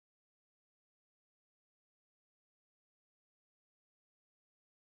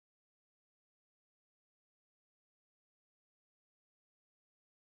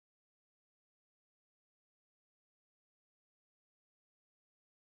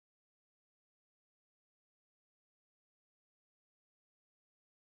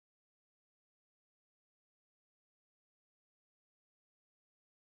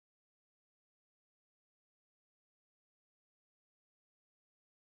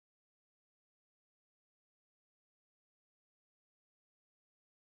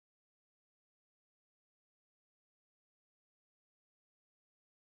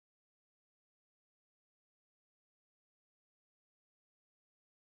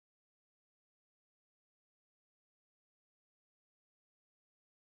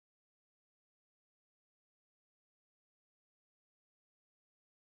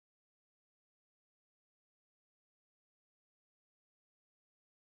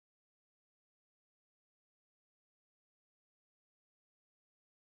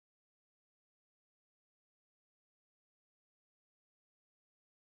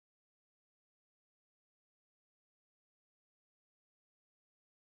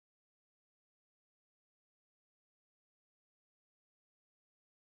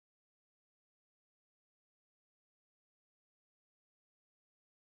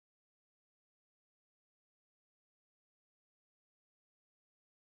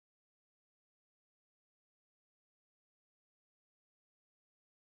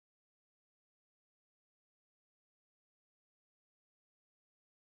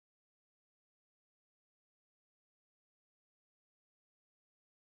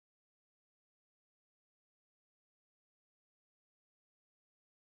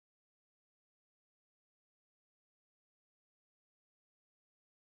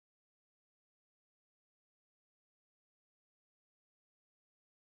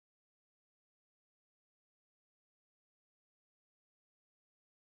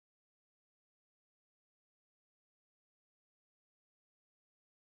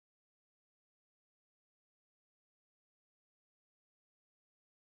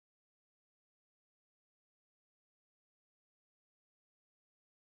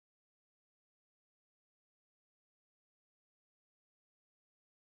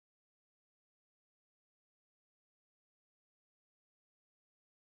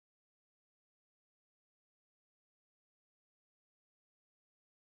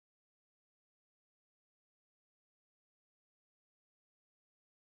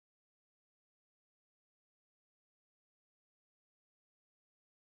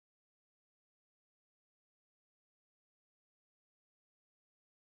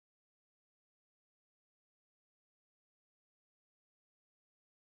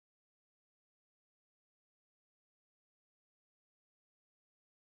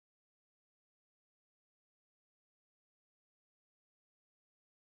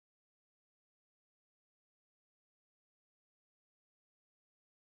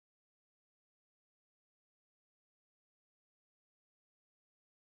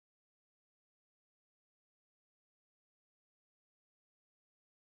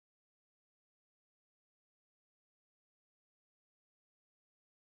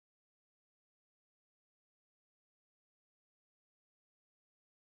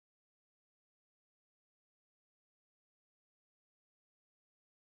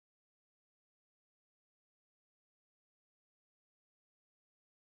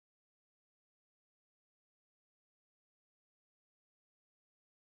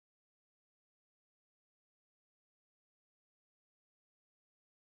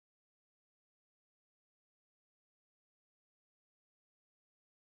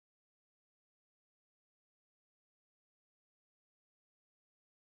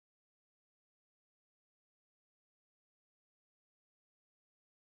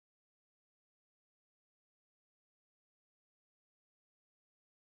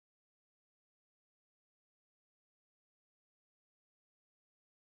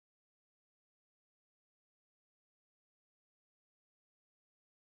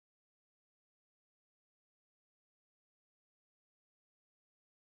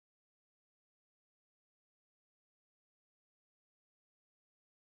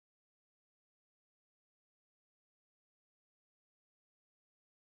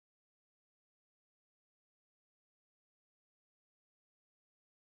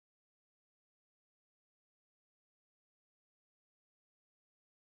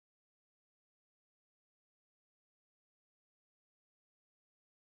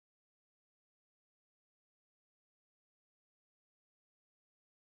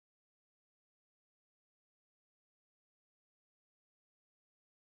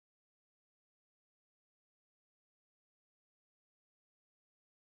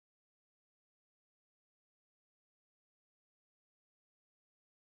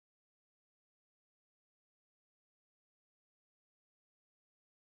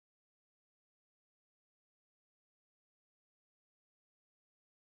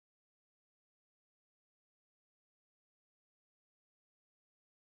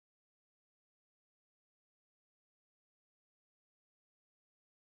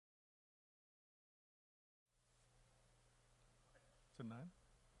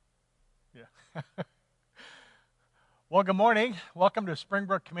Yeah. Well, good morning. Welcome to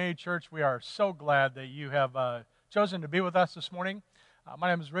Springbrook Community Church. We are so glad that you have chosen to be with us this morning. My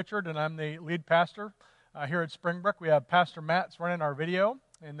name is Richard, and I'm the lead pastor here at Springbrook. We have Pastor Matt's running our video,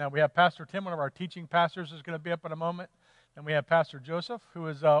 and we have Pastor Tim, one of our teaching pastors, is going to be up in a moment. And we have Pastor Joseph, who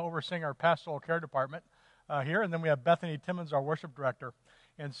is overseeing our pastoral care department here. And then we have Bethany Timmons, our worship director.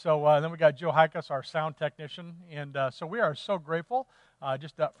 And so then we got Joe Hikas, our sound technician. And so we are so grateful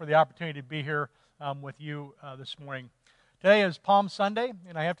for the opportunity to be here with you this morning. Today is Palm Sunday,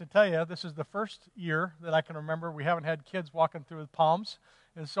 and I have to tell you, this is the first year that I can remember we haven't had kids walking through with palms,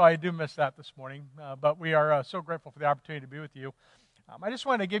 and so I do miss that this morning. But we are so grateful for the opportunity to be with you. I just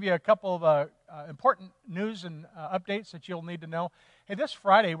wanted to give you a couple of important news and updates that you'll need to know. Hey, this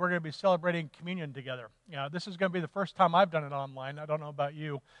Friday, we're going to be celebrating communion together. This is going to be the first time I've done it online. I don't know about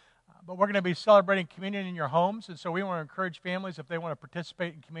you. But we're going to be celebrating communion in your homes, and so we want to encourage families, if they want to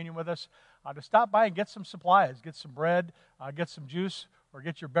participate in communion with us, to stop by and get some supplies, get some bread, get some juice, or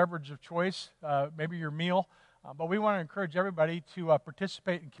get your beverage of choice, maybe your meal. But we want to encourage everybody to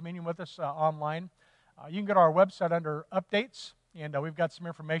participate in communion with us online. You can go to our website under Updates, and we've got some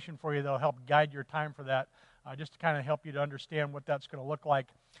information for you that will help guide your time for that, just to kind of help you to understand what that's going to look like.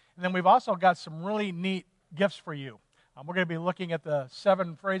 And then we've also got some really neat gifts for you. We're going to be looking at the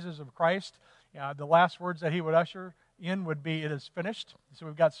 7 phrases of Christ. The last words that he would usher in would be, "It is finished." So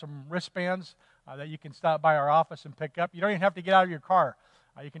we've got some wristbands that you can stop by our office and pick up. You don't even have to get out of your car.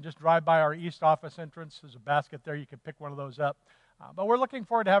 You can just drive by our east office entrance. There's a basket there. You can pick one of those up. But we're looking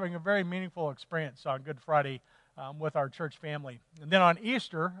forward to having a very meaningful experience on Good Friday with our church family. And then on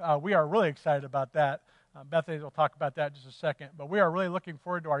Easter, we are really excited about that. Bethany will talk about that in just a second. But we are really looking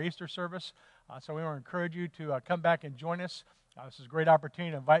forward to our Easter service. So we want to encourage you to come back and join us. This is a great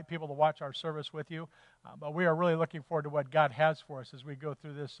opportunity to invite people to watch our service with you. But we are really looking forward to what God has for us as we go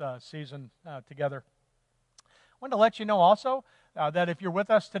through this season together. I wanted to let you know also that if you're with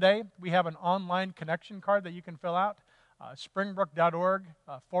us today, we have an online connection card that you can fill out. Springbrook.org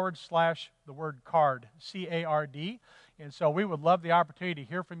 / the word card, C-A-R-D. And so we would love the opportunity to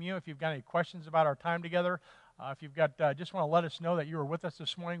hear from you if you've got any questions about our time together. If you've got, just want to let us know that you were with us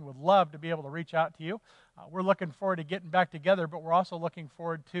this morning, would love to be able to reach out to you. We're looking forward to getting back together, but we're also looking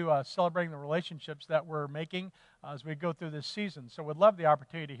forward to celebrating the relationships that we're making as we go through this season. So we'd love the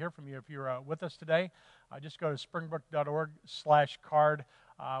opportunity to hear from you if you're with us today. Just go to springbrook.org / card.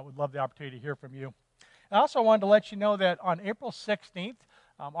 We'd love the opportunity to hear from you. I also wanted to let you know that on April 16th,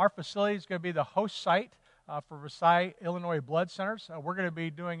 our facility is going to be the host site for Versailles, Illinois Blood Centers. We're going to be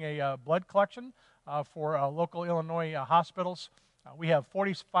doing a blood collection for local Illinois hospitals. We have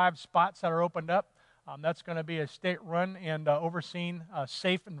 45 spots that are opened up. That's going to be a state-run and overseen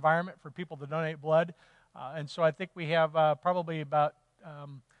safe environment for people to donate blood. And so I think we have probably about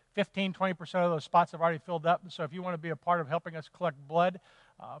 15-20% of those spots have already filled up. So if you want to be a part of helping us collect blood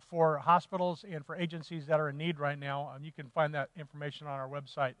for hospitals and for agencies that are in need right now, you can find that information on our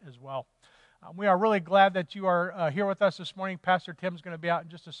website as well. We are really glad that you are here with us this morning. Pastor Tim's going to be out in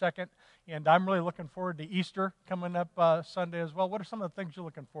just a second, and I'm really looking forward to Easter coming up Sunday as well. What are some of the things you're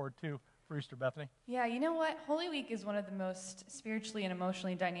looking forward to for Easter, Bethany? Yeah, you know what? Holy Week is one of the most spiritually and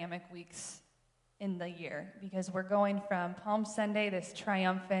emotionally dynamic weeks in the year, because we're going from Palm Sunday, this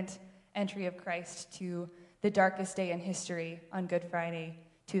triumphant entry of Christ, to the darkest day in history on Good Friday,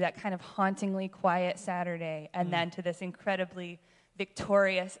 to that kind of hauntingly quiet Saturday, and then to this incredibly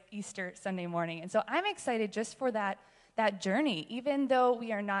victorious Easter Sunday morning. And so I'm excited just for that journey. Even though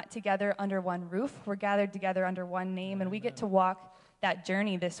we are not together under one roof, we're gathered together under one name, and we get to walk that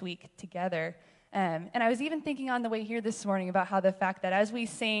journey this week together. And I was even thinking on the way here this morning about how the fact that as we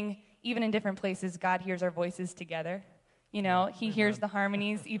sing, even in different places, God hears our voices together. You know, He hears the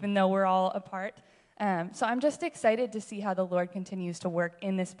harmonies even though we're all apart. So I'm just excited to see how the Lord continues to work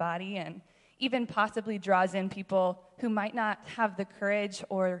in this body, and even possibly draws in people who might not have the courage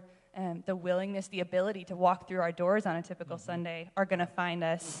or the willingness, the ability to walk through our doors on a typical Sunday, are going to find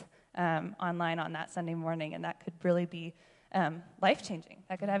us online on that Sunday morning, and that could really be life-changing.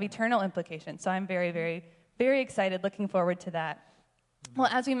 That could have eternal implications. So I'm very, very, very excited, looking forward to that. Well,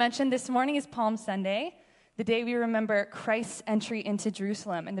 as we mentioned, this morning is Palm Sunday, the day we remember Christ's entry into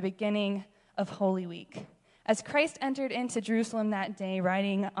Jerusalem and the beginning of Holy Week. As Christ entered into Jerusalem that day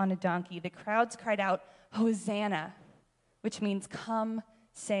riding on a donkey, the crowds cried out, "Hosanna," which means "come,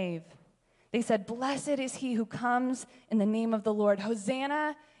 save." They said, "Blessed is he who comes in the name of the Lord.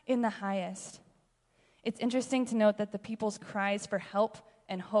 Hosanna in the highest." It's interesting to note that the people's cries for help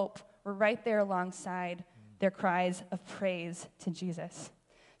and hope were right there alongside their cries of praise to Jesus.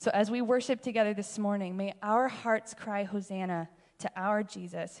 So as we worship together this morning, may our hearts cry Hosanna to our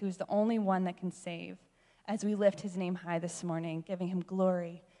Jesus, who is the only one that can save, as we lift his name high this morning, giving him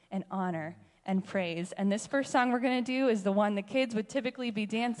glory and honor and praise. And this first song we're going to do is the one the kids would typically be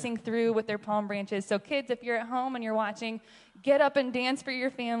dancing through with their palm branches. So kids, if you're at home and you're watching, get up and dance for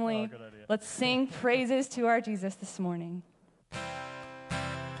your family. Good idea. Let's sing praises to our Jesus this morning.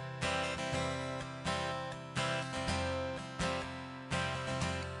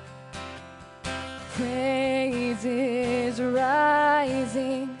 Praises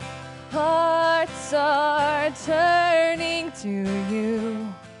rising, hearts are turning to you.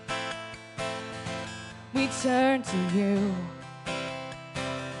 We turn to you.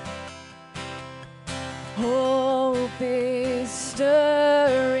 Hope is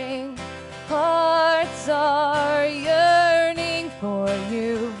stirring, hearts are yearning for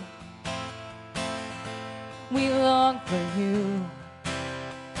you. We long for you.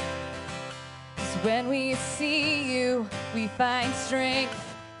 'Cause when we see you, we find strength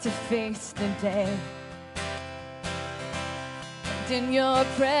to face the day. In your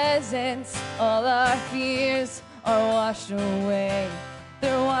presence, all our fears are washed away.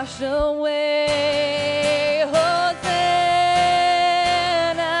 They're washed away. Hosanna,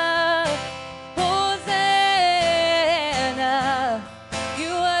 Hosanna.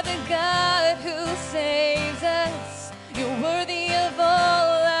 You are the God who saves us. You're worthy of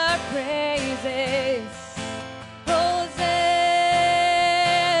all our praises.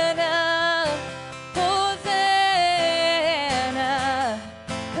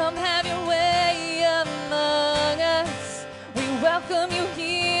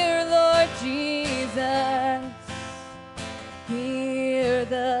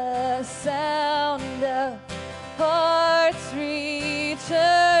 The sound of hearts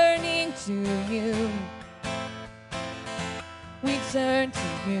returning to you. We turn to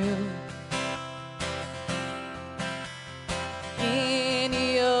you. In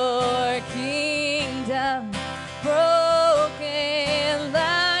your kingdom, broken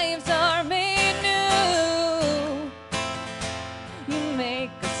lives are made new. You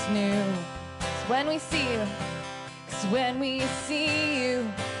make us new. 'Cause when we see you, when we see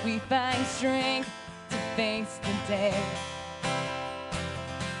you, we find strength to face the day.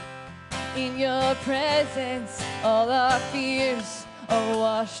 In your presence, all our fears are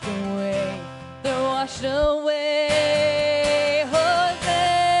washed away. They're washed away. Hosanna,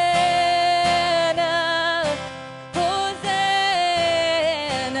 Hosanna.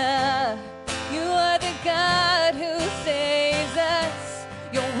 You are the God who saves us.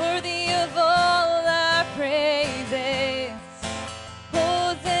 You're worthy of all our praises.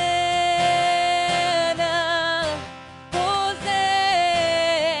 Hosanna, Hosanna.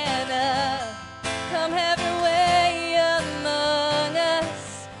 Come have your way among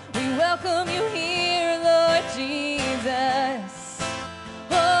us. We welcome you here, Lord Jesus.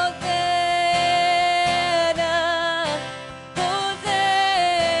 Hosanna, Hosanna.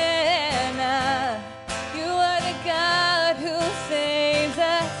 You are the God who saves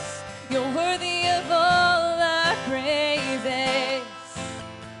us. You're worthy of all our praises.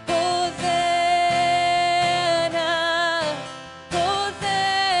 Hosanna, Hosanna.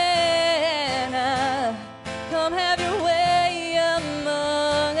 Come have your way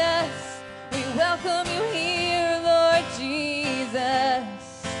among us. We welcome you here, Lord Jesus.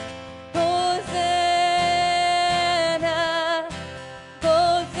 Hosanna,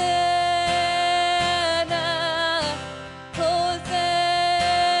 Hosanna, Hosanna,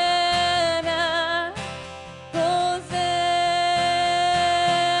 Hosanna.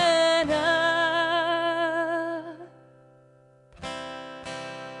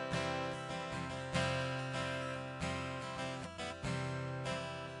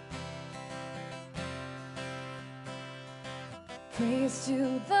 Praise to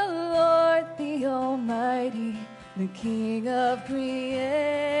the Lord, the Almighty, the King of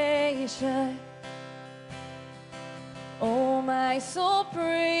creation. Oh, my soul,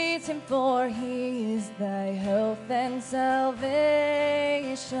 praise him, for he is thy health and salvation.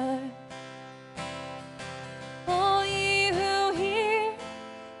 All ye who hear,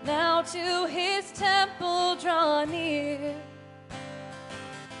 now to his temple draw near.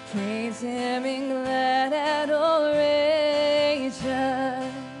 Praise him in glad adoration.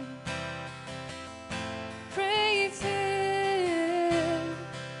 Praise him.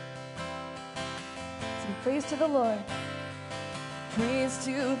 Sing praise to the Lord. Praise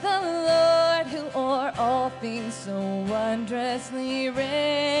to the Lord, who o'er all things so wondrously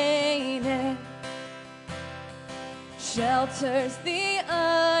reigneth. Shelters thee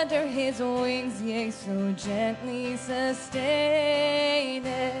under his wings, yea, so gently sustaineth.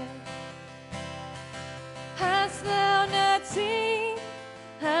 Hast thou not seen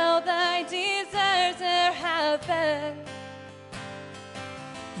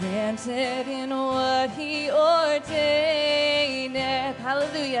granted in what he ordaineth.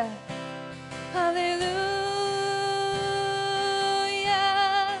 Hallelujah. Hallelujah.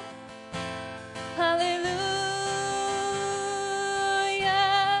 Hallelujah.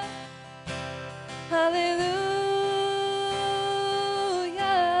 Hallelujah.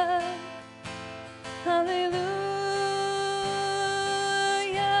 Hallelujah.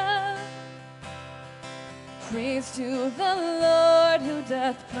 Praise to the Lord who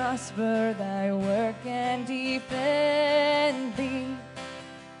doth prosper thy work and defend thee.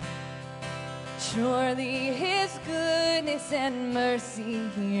 Surely his goodness and mercy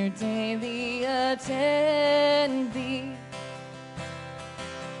here daily attend thee.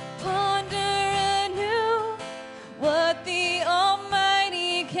 Ponder anew what the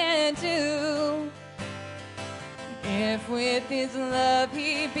Almighty can do, if with his love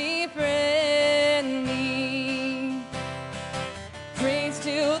he befriend thee. Praise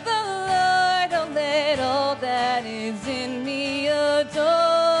to the Lord, oh let all that is in me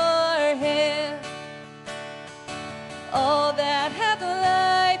adore him. All that hath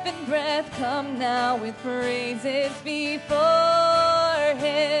life and breath, come now with praises before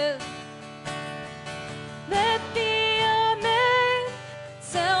him. Let the amen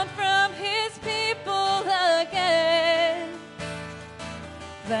sound from his people again.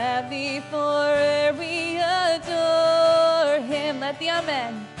 Gladly forever we adore him. Let the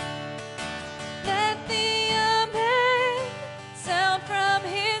amen. Let the amen sound from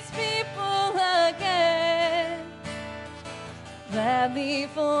his people again. Gladly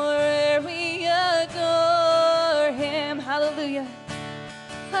forever we adore him. Hallelujah.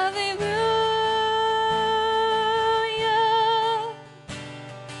 Hallelujah.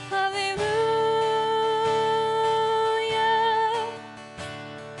 Hallelujah.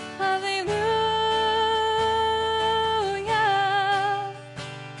 Hallelujah.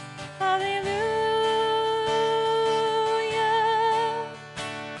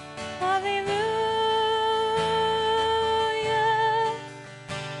 Hallelujah. Hallelujah.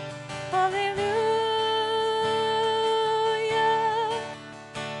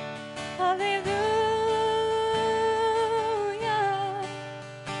 Hallelujah.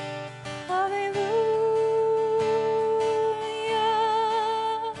 Hallelujah.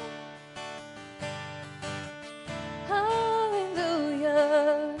 Hallelujah.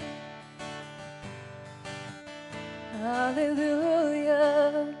 Hallelujah.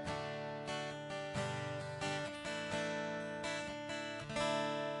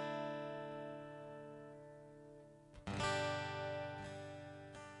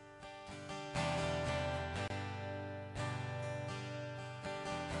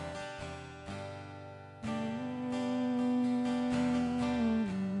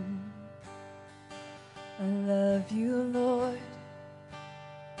 I love you, Lord.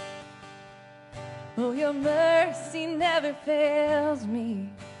 Oh, your mercy never fails me.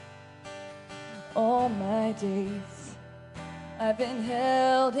 All my days I've been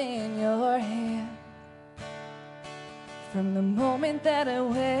held in your hand. From the moment that I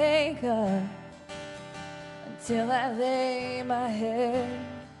wake up until I lay my head,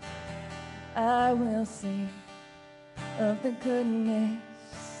 I will sing of the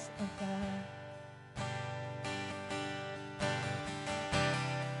goodness of God.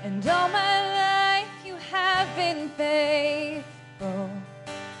 And all my life you have been faithful.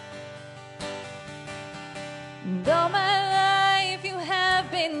 And all my life you have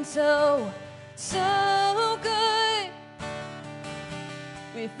been so, so good.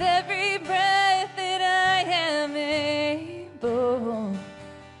 With every breath that I am able,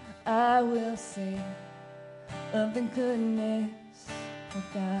 I will sing of the goodness of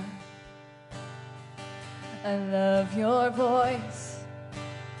God. I love your voice.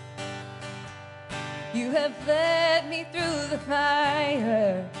 You have led me through the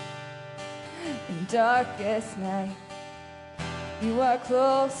fire in darkest night. You are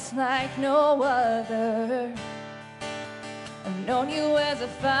close like no other. I've known you as a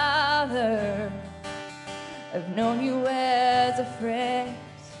father. I've known you as a friend.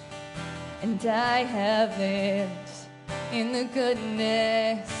 And I have lived in the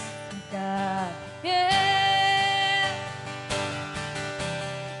goodness of God. Yeah.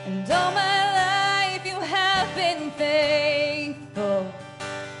 And all my life you have been faithful.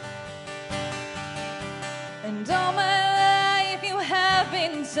 And all my life you have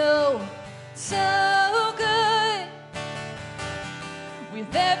been so, so good.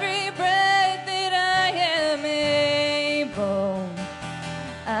 With every breath that I am able,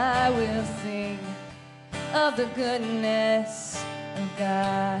 I will sing of the goodness of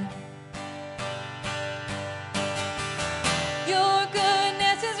God. Your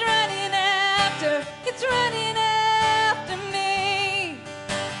goodness is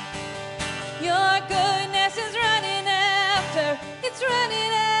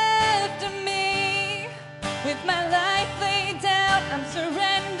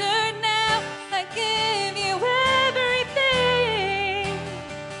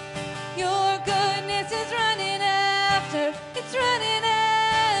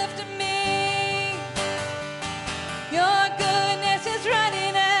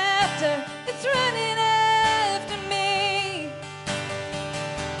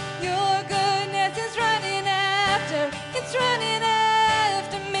it's running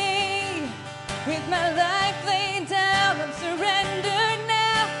after me. With my life laid down, I'm surrendered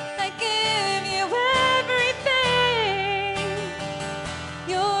now. I give you everything.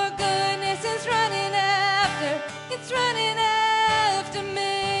 Your goodness is running after, it's running after me.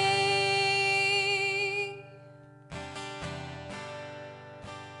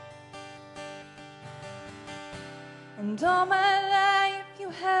 And all my life you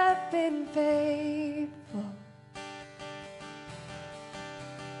have been faithful.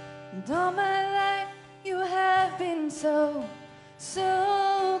 And all my life you have been so,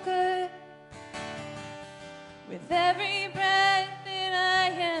 so good. With every breath that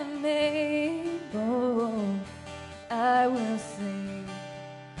I am able, I will sing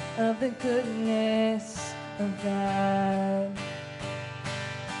of the goodness of God.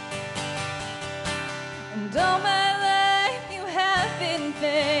 And all my life you have been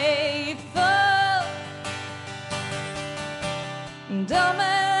faithful. And all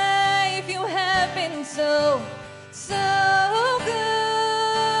my life you have been so, so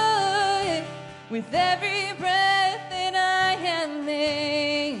good. With every breath that I am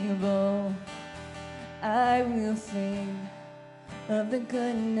able, I will sing of the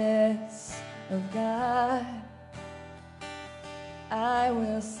goodness of God. I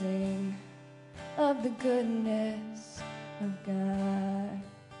will sing of the goodness of God.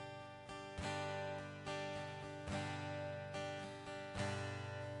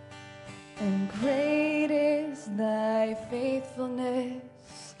 And great is thy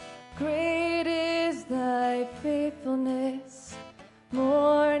faithfulness, great is thy faithfulness.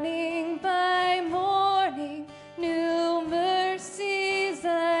 Morning by morning, new mercies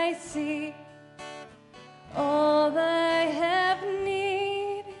I see. All I have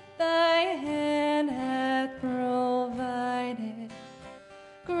needed, thy hand hath provided.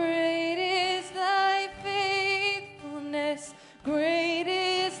 Great is thy faithfulness, great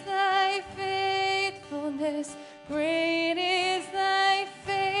is thy faithfulness, great is thy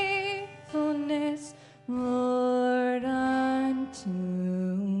faithfulness, Lord, unto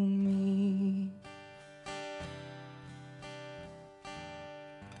me.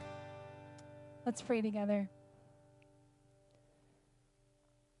 Let's pray together.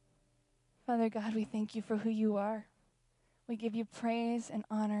 Father God, we thank you for who you are. We give you praise and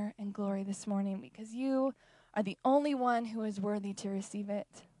honor and glory this morning because you are the only one who is worthy to receive it.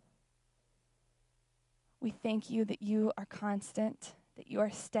 We thank you that you are constant, that you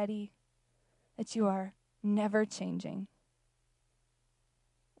are steady, that you are never changing.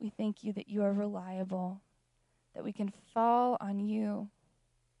 We thank you that you are reliable, that we can fall on you,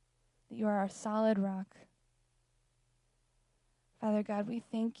 that you are our solid rock. Father God, we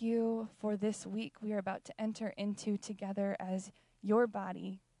thank you for this week we are about to enter into together as your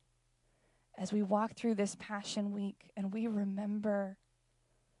body, as we walk through this Passion Week and we remember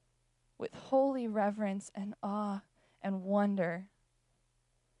with holy reverence and awe and wonder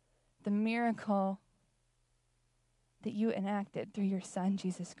the miracle that you enacted through your Son,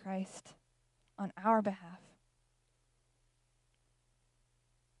 Jesus Christ, on our behalf.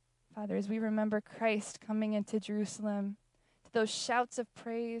 Father, as we remember Christ coming into Jerusalem, those shouts of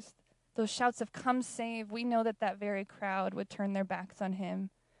praise, those shouts of come save, we know that that very crowd would turn their backs on him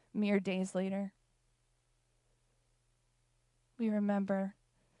mere days later. We remember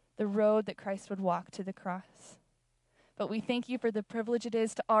the road that Christ would walk to the cross. But we thank you for the privilege it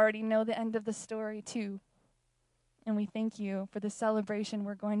is to already know the end of the story too. And we thank you for the celebration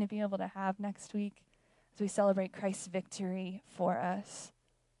we're going to be able to have next week as we celebrate Christ's victory for us.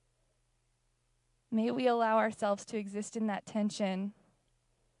 May we allow ourselves to exist in that tension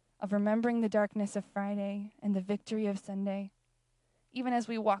of remembering the darkness of Friday and the victory of Sunday. Even as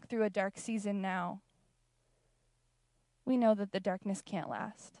we walk through a dark season now, we know that the darkness can't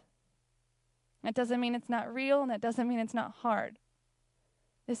last. That doesn't mean it's not real, and that doesn't mean it's not hard.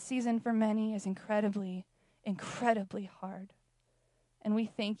 This season for many is incredibly, incredibly hard. And we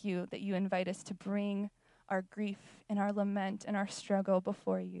thank you that you invite us to bring our grief and our lament and our struggle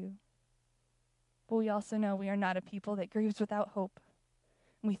before you. But we also know we are not a people that grieves without hope.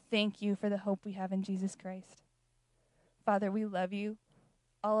 And we thank you for the hope we have in Jesus Christ. Father, we love you.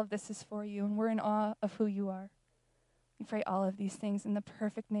 All of this is for you, and we're in awe of who you are. We pray all of these things in the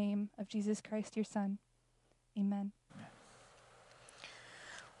perfect name of Jesus Christ, your Son. Amen.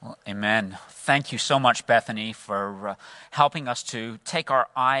 Well, amen. Thank you so much, Bethany, for helping us to take our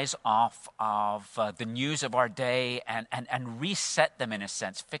eyes off of the news of our day and reset them in a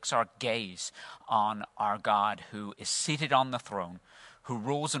sense, fix our gaze on our God who is seated on the throne, who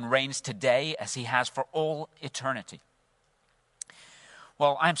rules and reigns today as he has for all eternity.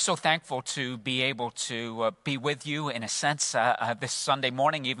 Well, I'm so thankful to be able to be with you in a sense this Sunday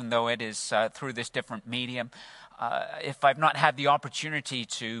morning, even though it is through this different medium. If I've not had the opportunity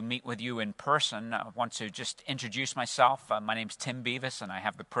to meet with you in person, I want to just introduce myself. My name's Tim Beavis, and I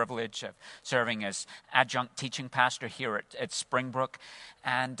have the privilege of serving as adjunct teaching pastor here at Springbrook.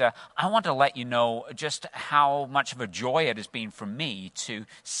 And I want to let you know just how much of a joy it has been for me to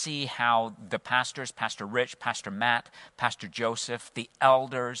see how the pastors, Pastor Rich, Pastor Matt, Pastor Joseph, the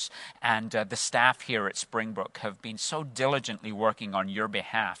elders, and the staff here at Springbrook have been so diligently working on your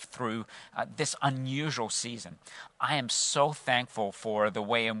behalf through this unusual season. I am so thankful for the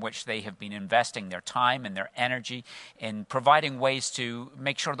way in which they have been investing their time and their energy in providing ways to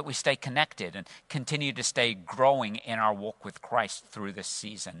make sure that we stay connected and continue to stay growing in our walk with Christ through this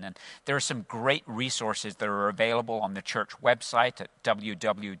season. And there are some great resources that are available on the church website at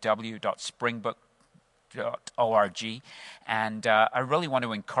www.springbrook.org, and I really want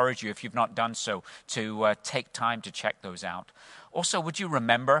to encourage you, if you've not done so, to take time to check those out. Also, would you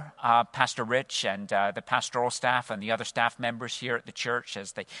remember Pastor Rich and the pastoral staff and the other staff members here at the church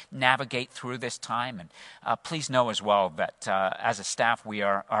as they navigate through this time? And please know as well that as a staff, we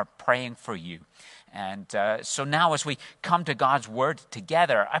are praying for you. And so now as we come to God's Word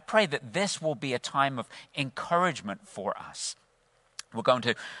together, I pray that this will be a time of encouragement for us. We're going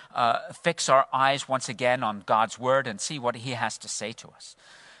to fix our eyes once again on God's Word and see what He has to say to us.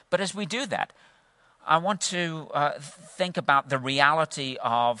 But as we do that, I want to think about the reality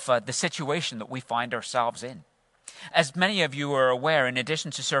of the situation that we find ourselves in. As many of you are aware, in addition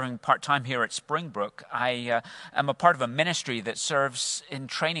to serving part-time here at Springbrook, I am a part of a ministry that serves in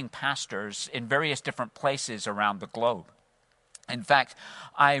training pastors in various different places around the globe. In fact,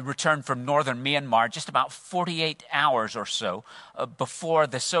 I returned from northern Myanmar just about 48 hours or so before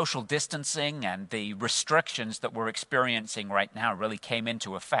the social distancing and the restrictions that we're experiencing right now really came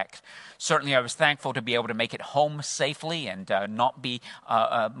into effect. Certainly, I was thankful to be able to make it home safely and not be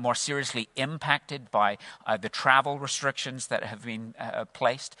more seriously impacted by the travel restrictions that have been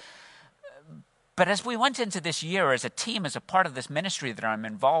placed. But as we went into this year as a team, as a part of this ministry that I'm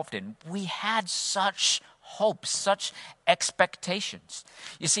involved in, we had such hopes, such expectations.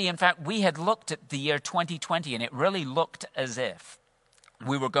 You see, in fact, we had looked at the year 2020, and it really looked as if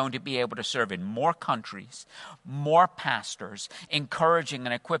we were going to be able to serve in more countries, more pastors, encouraging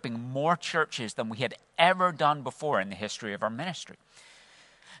and equipping more churches than we had ever done before in the history of our ministry.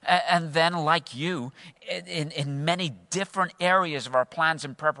 And then, like you, in many different areas of our plans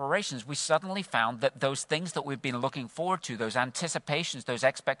and preparations, we suddenly found that those things that we've been looking forward to, those anticipations, those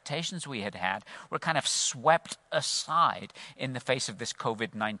expectations we had, were kind of swept aside in the face of this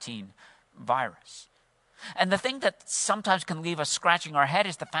COVID-19 virus. And the thing that sometimes can leave us scratching our head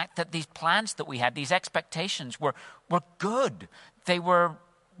is the fact that these plans that we had, these expectations, were good. They were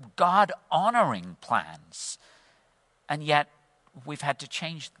God-honoring plans. And yet, we've had to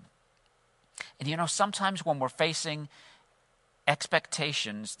change them. And you know, sometimes when we're facing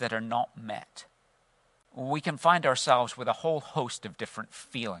expectations that are not met, we can find ourselves with a whole host of different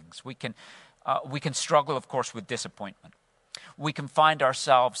feelings. We can struggle, of course, with disappointment. We can find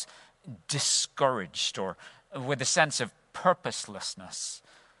ourselves discouraged or with a sense of purposelessness.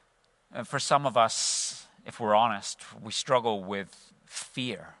 For some of us, if we're honest, we struggle with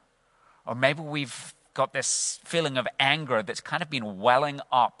fear. Or maybe we've got this feeling of anger that's kind of been welling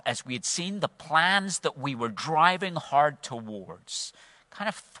up as we had seen the plans that we were driving hard towards kind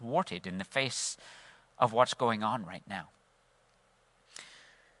of thwarted in the face of what's going on right now.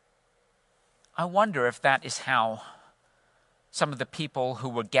 I wonder if that is how some of the people who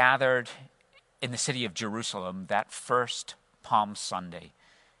were gathered in the city of Jerusalem that first Palm Sunday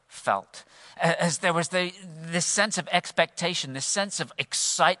felt, as there was this sense of expectation, this sense of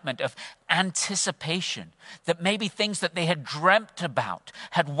excitement, of anticipation, that maybe things that they had dreamt about,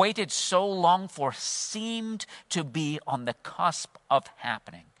 had waited so long for, seemed to be on the cusp of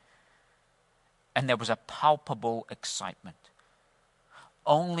happening. And there was a palpable excitement,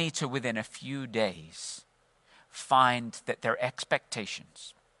 only to within a few days find that their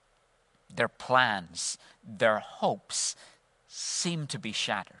expectations, their plans, their hopes seemed to be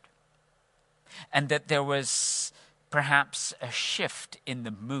shattered. And that there was perhaps a shift in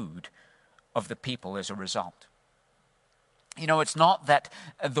the mood of the people as a result. You know, it's not that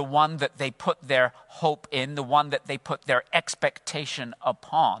the one that they put their hope in, the one that they put their expectation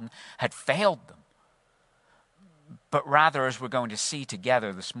upon, had failed them. But rather, as we're going to see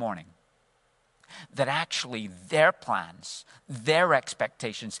together this morning, that actually their plans, their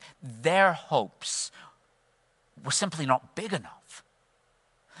expectations, their hopes were simply not big enough.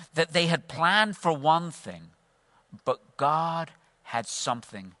 That they had planned for one thing, but God had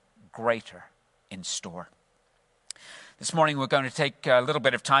something greater in store. This morning we're going to take a little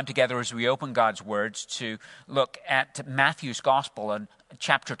bit of time together as we open God's words to look at Matthew's Gospel and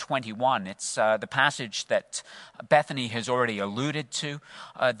chapter 21. It's the passage that Bethany has already alluded to,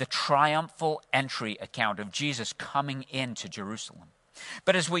 the triumphal entry account of Jesus coming into Jerusalem.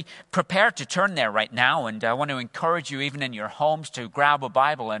 But as we prepare to turn there right now, and I want to encourage you even in your homes to grab a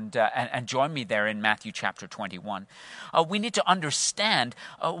Bible and join me there in Matthew chapter 21, we need to understand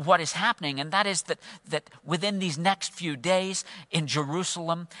what is happening, and that is that within these next few days in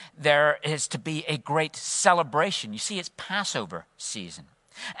Jerusalem, there is to be a great celebration. You see, it's Passover season.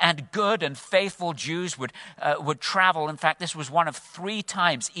 And good and faithful Jews would travel. In fact, this was one of 3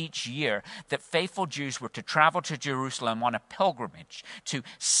 times each year that faithful Jews were to travel to Jerusalem on a pilgrimage to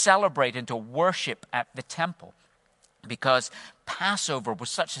celebrate and to worship at the temple. Because Passover was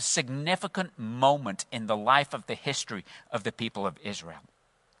such a significant moment in the life of the history of the people of Israel.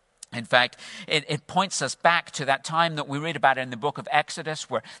 In fact, it points us back to that time that we read about in the book of Exodus,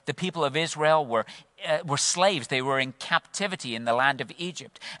 where the people of Israel were slaves. They were in captivity in the land of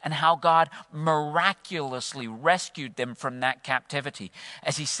Egypt, and how God miraculously rescued them from that captivity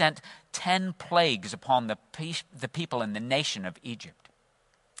as he sent 10 plagues upon the people in the nation of Egypt.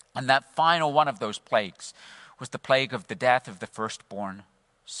 And that final one of those plagues was the plague of the death of the firstborn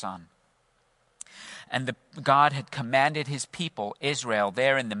son. And God had commanded his people, Israel,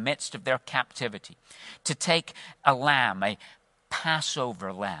 there in the midst of their captivity, to take a lamb, a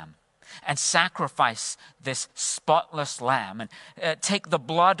Passover lamb, and sacrifice this spotless lamb, and take the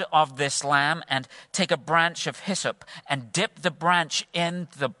blood of this lamb and take a branch of hyssop and dip the branch in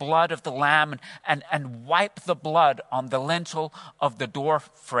the blood of the lamb and wipe the blood on the lintel of the door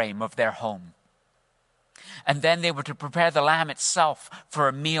frame of their home. And then they were to prepare the lamb itself for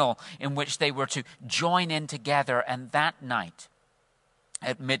a meal in which they were to join in together. And that night,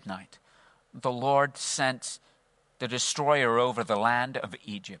 at midnight, the Lord sent the destroyer over the land of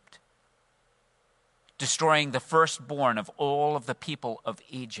Egypt, destroying the firstborn of all of the people of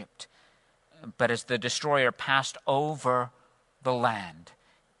Egypt. But as the destroyer passed over the land,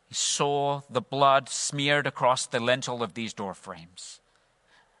 he saw the blood smeared across the lintel of these door frames.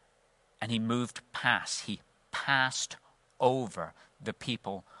 And he moved past. He passed over the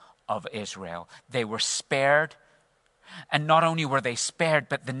people of Israel. They were spared. And not only were they spared,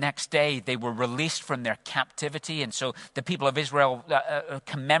 but the next day they were released from their captivity. And so the people of Israel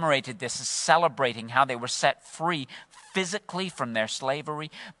commemorated this, celebrating how they were set free physically from their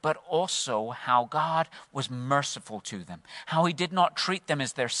slavery, but also how God was merciful to them, how he did not treat them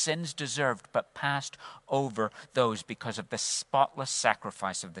as their sins deserved, but passed over those because of the spotless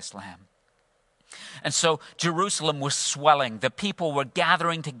sacrifice of this lamb. And so Jerusalem was swelling. The people were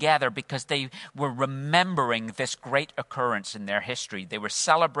gathering together because they were remembering this great occurrence in their history. They were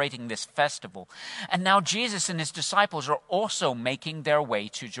celebrating this festival. And now Jesus and his disciples are also making their way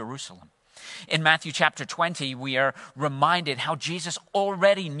to Jerusalem. In Matthew chapter 20, we are reminded how Jesus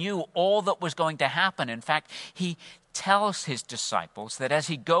already knew all that was going to happen. In fact, he tells his disciples that as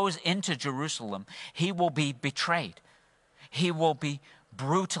he goes into Jerusalem, he will be betrayed. He will be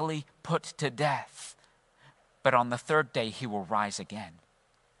brutally put to death. But on the 3rd day, he will rise again.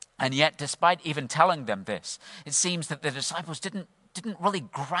 And yet, despite even telling them this, it seems that the disciples didn't really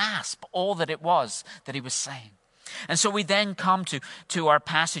grasp all that it was that he was saying. And so we then come to our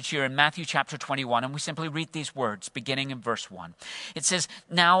passage here in Matthew chapter 21, and we simply read these words beginning in verse 1. It says,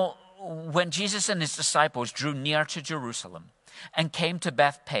 "Now, when Jesus and his disciples drew near to Jerusalem and came to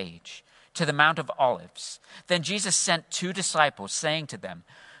Bethphage, to the Mount of Olives, then Jesus sent 2 disciples, saying to them,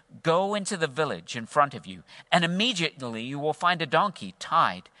 'Go into the village in front of you, and immediately you will find a donkey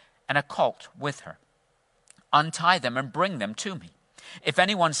tied and a colt with her. Untie them and bring them to me. If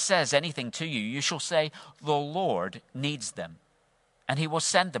anyone says anything to you, you shall say, "The Lord needs them," and he will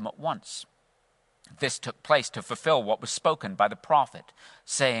send them at once.' This took place to fulfill what was spoken by the prophet,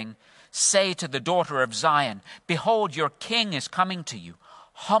 saying, 'Say to the daughter of Zion, behold, your king is coming to you,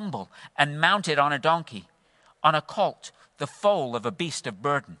 humble and mounted on a donkey, on a colt, the foal of a beast of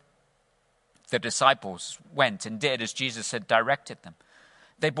burden.' The disciples went and did as Jesus had directed them.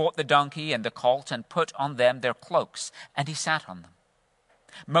 They brought the donkey and the colt and put on them their cloaks, and he sat on them.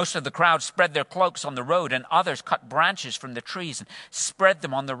 Most of the crowd spread their cloaks on the road, and others cut branches from the trees and spread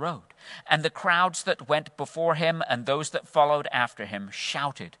them on the road. And the crowds that went before him and those that followed after him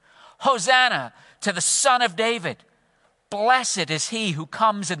shouted, 'Hosanna to the Son of David! Blessed is he who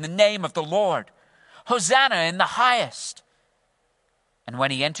comes in the name of the Lord! Hosanna in the highest!' And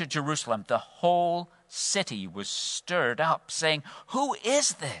when he entered Jerusalem, the whole city was stirred up, saying, 'Who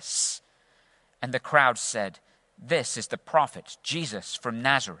is this?' And the crowd said, This is the prophet Jesus from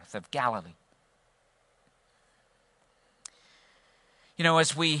Nazareth of Galilee. You know,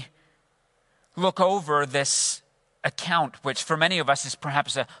 as we look over this account, which for many of us is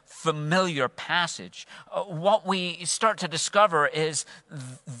perhaps a familiar passage, what we start to discover is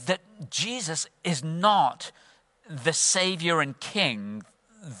that Jesus is not the Savior and King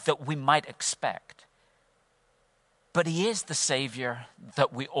that we might expect, but he is the Savior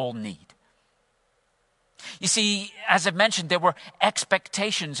that we all need. You see, as I've mentioned, there were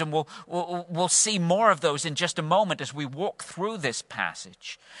expectations, and we'll see more of those in just a moment as we walk through this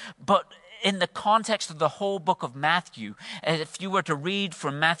passage. But in the context of the whole book of Matthew, if you were to read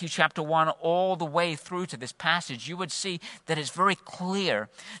from Matthew chapter 1 all the way through to this passage, you would see that it's very clear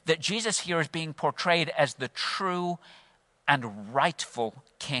that Jesus here is being portrayed as the true and rightful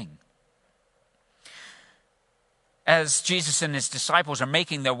king. As Jesus and his disciples are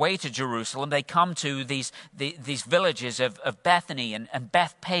making their way to Jerusalem, they come to these villages of Bethany and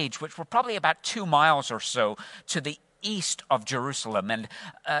Bethpage, which were probably about 2 miles or so to the east of Jerusalem. And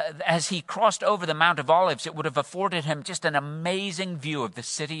as he crossed over the Mount of Olives, it would have afforded him just an amazing view of the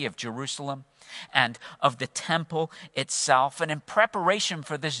city of Jerusalem and of the temple itself. And in preparation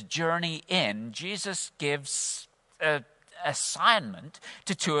for this journey in, Jesus gives a assignment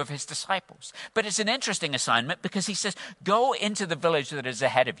to 2 of his disciples. But it's an interesting assignment because he says, go into the village that is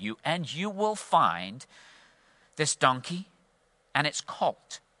ahead of you and you will find this donkey and its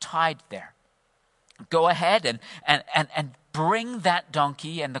colt tied there. Go ahead and bring that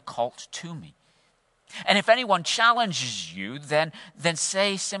donkey and the colt to me. And if anyone challenges you, then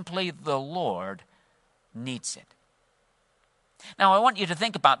say simply, the Lord needs it. Now, I want you to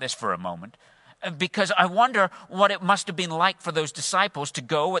think about this for a moment, because I wonder what it must have been like for those disciples to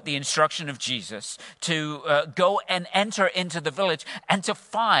go at the instruction of Jesus, to go and enter into the village and to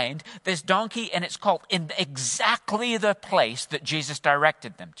find this donkey and its colt in exactly the place that Jesus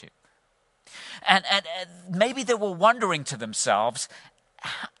directed them to. And maybe they were wondering to themselves,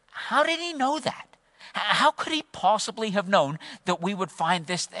 how did he know that? How could he possibly have known that we would find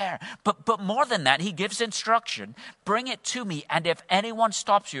this there? But more than that, he gives instruction. Bring it to me, and if anyone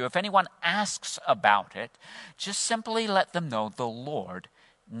stops you, if anyone asks about it, just simply let them know the Lord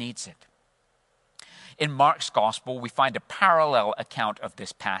needs it. In Mark's gospel, we find a parallel account of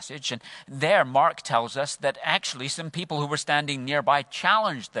this passage, and there Mark tells us that actually some people who were standing nearby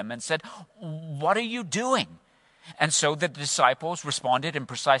challenged them and said, "What are you doing?" And so the disciples responded in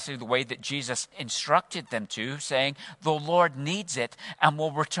precisely the way that Jesus instructed them to, saying, "The Lord needs it and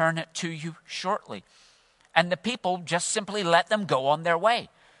will return it to you shortly." And the people just simply let them go on their way.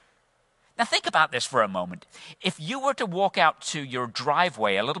 Now think about this for a moment. If you were to walk out to your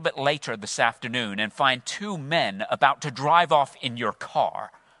driveway a little bit later this afternoon and find 2 men about to drive off in your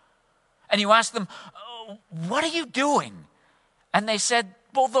car, and you ask them, "What are you doing?" And they said,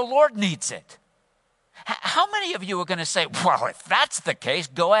 "Well, the Lord needs it." How many of you are going to say, "Well, if that's the case,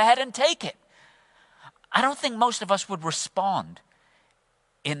 go ahead and take it"? I don't think most of us would respond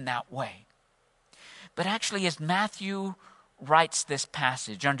in that way. But actually, as Matthew writes this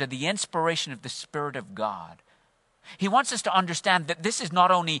passage under the inspiration of the Spirit of God, he wants us to understand that this is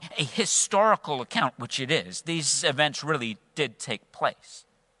not only a historical account, which it is. These events really did take place.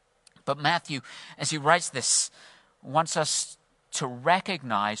 But Matthew, as he writes this, wants us to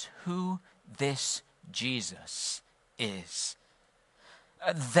recognize who this Jesus is.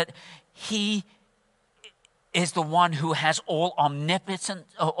 That he is the one who has all omniscience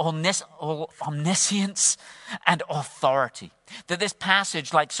and authority. That this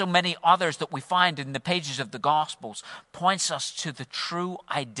passage, like so many others that we find in the pages of the Gospels, points us to the true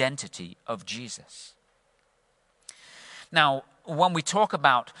identity of Jesus. Now, when we talk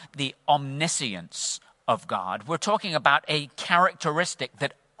about the omniscience of God, we're talking about a characteristic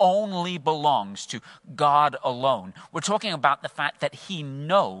that only belongs to God alone. We're talking about the fact that he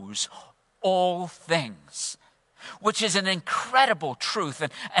knows all things, which is an incredible truth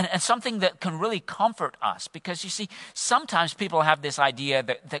and something that can really comfort us, because you see, sometimes people have this idea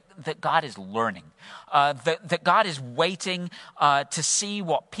that God is learning, that God is waiting to see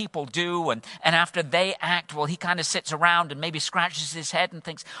what people do, and after they act, well, he kind of sits around and maybe scratches his head and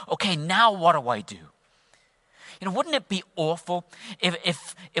thinks, okay, now what do I do? You know, wouldn't it be awful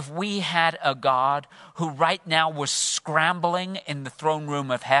if we had a God who right now was scrambling in the throne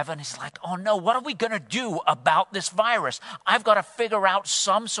room of heaven? He's like, oh no, what are we going to do about this virus? I've got to figure out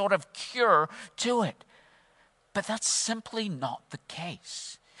some sort of cure to it. But that's simply not the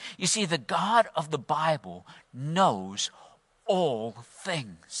case. You see, the God of the Bible knows all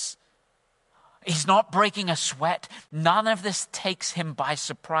things. He's not breaking a sweat. None of this takes him by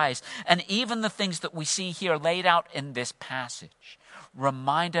surprise. And even the things that we see here laid out in this passage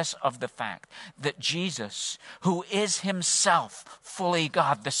remind us of the fact that Jesus, who is himself fully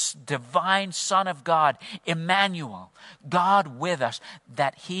God, the divine Son of God, Emmanuel, God with us,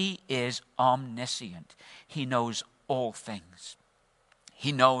 that he is omniscient. He knows all things.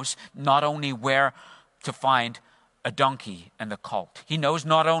 He knows not only where to find a donkey and the colt. He knows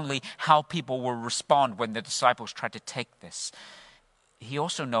not only how people will respond when the disciples try to take this. He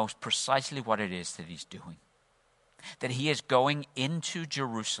also knows precisely what it is that he's doing. That he is going into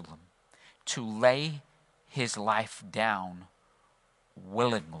Jerusalem to lay his life down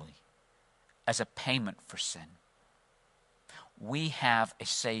willingly as a payment for sin. We have a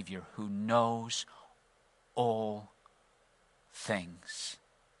Savior who knows all things.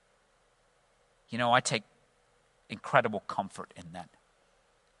 You know, I take incredible comfort in that.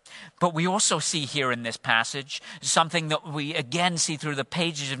 But we also see here in this passage something that we again see through the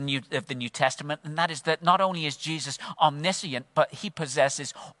pages of the New Testament, and that is that not only is Jesus omniscient, but he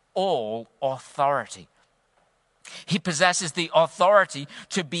possesses all authority. He possesses the authority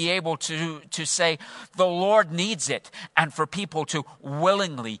to be able to say, the Lord needs it, and for people to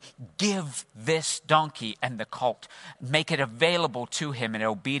willingly give this donkey and the colt, make it available to him in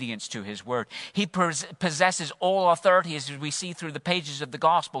obedience to his word. He possesses all authority, as we see through the pages of the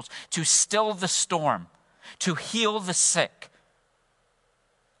Gospels, to still the storm, to heal the sick,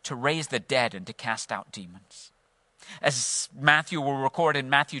 to raise the dead, and to cast out demons. As Matthew will record in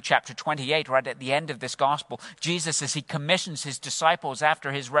Matthew chapter 28, right at the end of this gospel, Jesus, as he commissions his disciples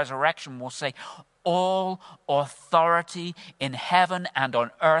after his resurrection, will say, all authority in heaven and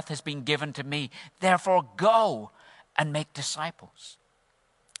on earth has been given to me. Therefore go and make disciples.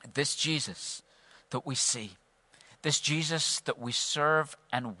 This Jesus that we see, this Jesus that we serve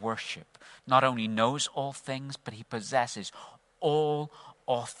and worship, not only knows all things, but he possesses all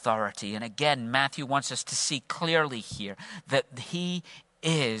authority. And again, Matthew wants us to see clearly here that he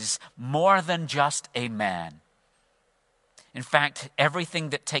is more than just a man. In fact, everything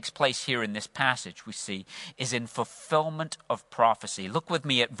that takes place here in this passage we see is in fulfillment of prophecy. Look with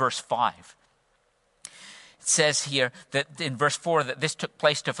me at verse 5. It says here that in verse 4 that this took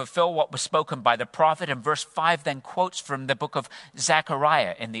place to fulfill what was spoken by the prophet. And verse 5 then quotes from the book of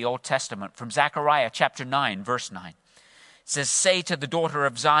Zechariah in the Old Testament, from Zechariah chapter 9, verse 9. It says, say to the daughter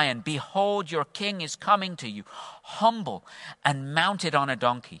of Zion, behold, your king is coming to you, humble and mounted on a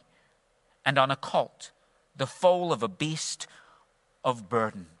donkey and on a colt, the foal of a beast of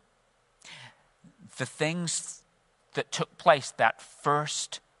burden. The things that took place that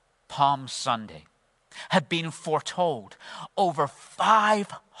first Palm Sunday had been foretold over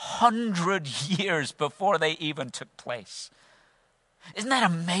 500 years before they even took place. Isn't that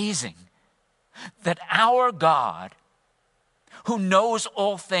amazing? That our God, who knows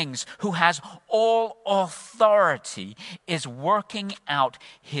all things, who has all authority, is working out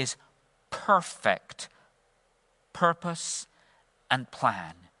his perfect purpose and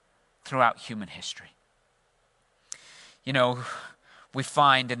plan throughout human history. You know, we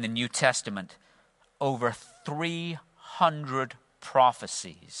find in the New Testament over 300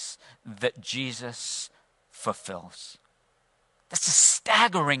 prophecies that Jesus fulfills. That's a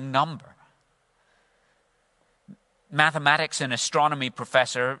staggering number. Mathematics and astronomy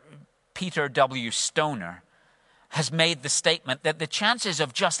professor Peter W. Stoner has made the statement that the chances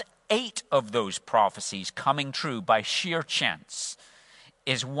of just 8 of those prophecies coming true by sheer chance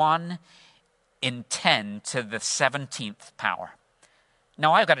is 1 in 10 to the 17th power.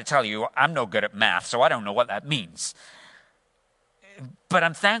 Now, I've got to tell you, I'm no good at math, so I don't know what that means. But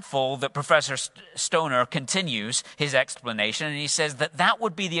I'm thankful that Professor Stoner continues his explanation, and he says that that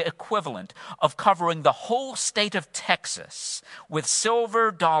would be the equivalent of covering the whole state of Texas with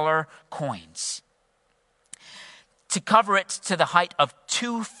silver dollar coins. To cover it to the height of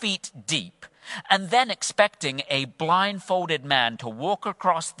 2 feet deep, and then expecting a blindfolded man to walk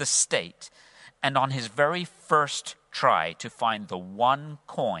across the state and on his very first try to find the one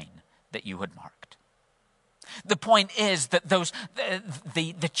coin that you had marked. The point is that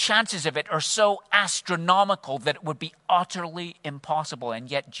the chances of it are so astronomical that it would be utterly impossible. And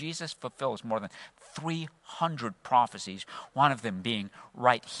yet Jesus fulfills more than 300 prophecies, one of them being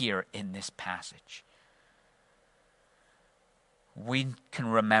right here in this passage. We can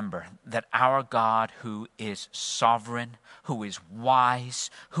remember that our God, who is sovereign, who is wise,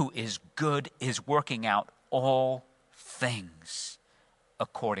 who is good, is working out all things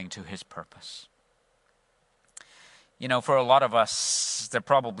according to his purpose. You know, for a lot of us, there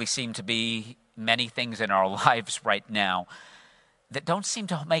probably seem to be many things in our lives right now that don't seem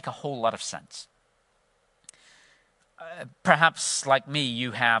to make a whole lot of sense. Perhaps, like me,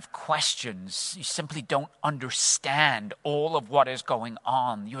 you have questions. You simply don't understand all of what is going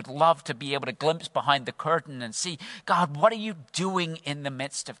on. You would love to be able to glimpse behind the curtain and see, God, what are you doing in the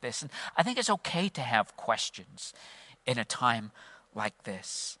midst of this? And I think it's okay to have questions in a time like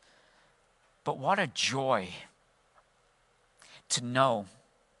this. But what a joy to know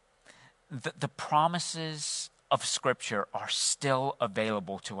that the promises of Scripture are still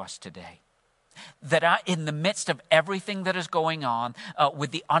available to us today. That in the midst of everything that is going on,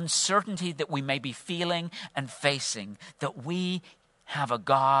 with the uncertainty that we may be feeling and facing, that we have a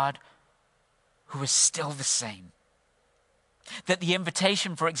God who is still the same. That the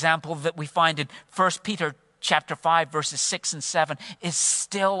invitation, for example, that we find in 1 Peter chapter 5, verses 6 and 7 is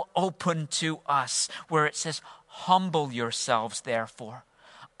still open to us, where it says, "Humble yourselves, therefore,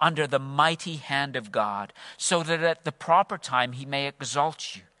 under the mighty hand of God, so that at the proper time he may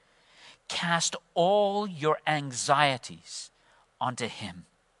exalt you. Cast all your anxieties onto him,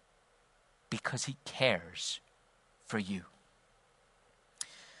 because he cares for you."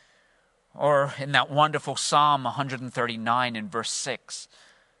 Or in that wonderful Psalm 139 in verse 6,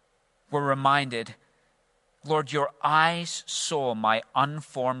 we're reminded, "Lord, your eyes saw my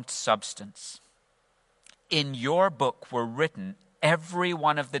unformed substance. In your book were written every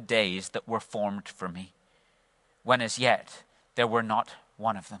one of the days that were formed for me, when as yet there were not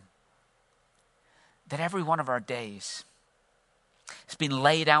one of them." That every one of our days has been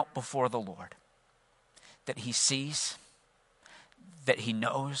laid out before the Lord. That he sees, that he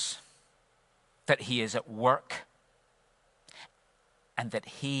knows, that he is at work, and that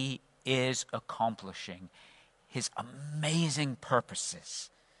he is accomplishing his amazing purposes.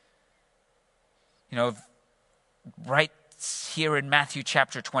 You know, right here in Matthew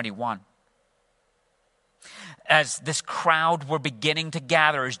chapter 21, as this crowd were beginning to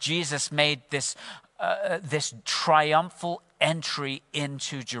gather, as Jesus made this triumphal entry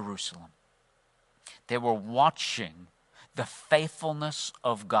into Jerusalem, they were watching the faithfulness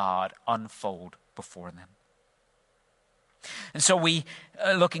of God unfold before them. And so we,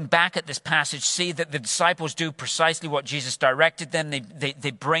 looking back at this passage, see that the disciples do precisely what Jesus directed them.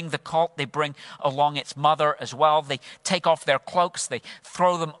 They bring the colt, they bring along its mother as well. They take off their cloaks, they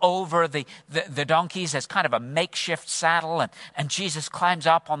throw them over the donkeys as kind of a makeshift saddle, and Jesus climbs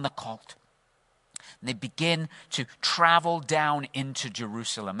up on the colt. And they begin to travel down into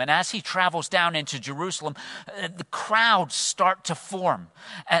Jerusalem. And as he travels down into Jerusalem, the crowds start to form.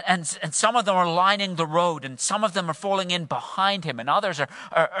 And some of them are lining the road, and some of them are falling in behind him, and others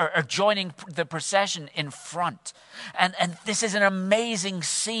are joining the procession in front. And this is an amazing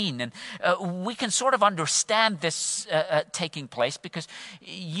scene. And we can sort of understand this taking place because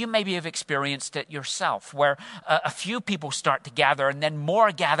you maybe have experienced it yourself, where a few people start to gather and then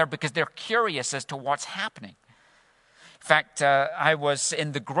more gather because they're curious as to what's happening. In fact, I was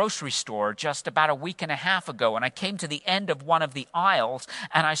in the grocery store just about a week and a half ago, and I came to the end of one of the aisles,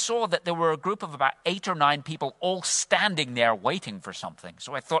 and I saw that there were a group of about 8 or 9 people all standing there waiting for something.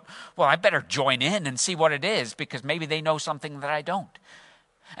 So I thought, well, I better join in and see what it is, because maybe they know something that I don't.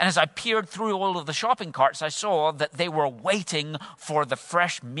 And as I peered through all of the shopping carts, I saw that they were waiting for the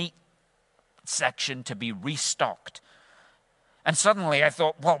fresh meat section to be restocked. And suddenly I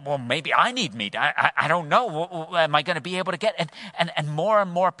thought, well, maybe I need meat. I don't know. Am I going to be able to get it? And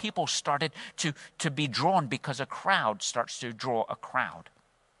more people started to be drawn, because a crowd starts to draw a crowd.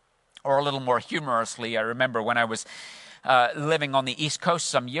 Or a little more humorously, I remember when I was living on the East Coast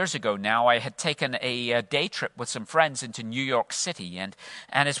some years ago now, I had taken a day trip with some friends into New York City. And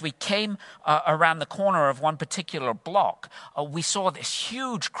as we came around the corner of one particular block, we saw this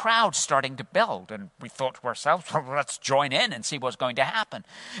huge crowd starting to build. And we thought to ourselves, well, let's join in and see what's going to happen.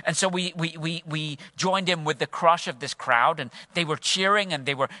 And so we joined in with the crush of this crowd, and they were cheering and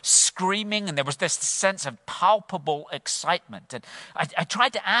they were screaming, and there was this sense of palpable excitement. And I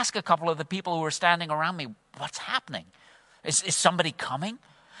tried to ask a couple of the people who were standing around me, what's happening? Is somebody coming?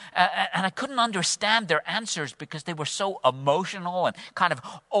 And I couldn't understand their answers because they were so emotional and kind of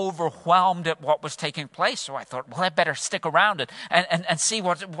overwhelmed at what was taking place. So I thought, well, I better stick around and see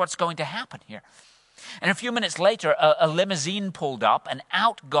what's going to happen here. And a few minutes later, a limousine pulled up, and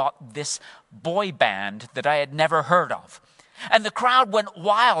out got this boy band that I had never heard of. And the crowd went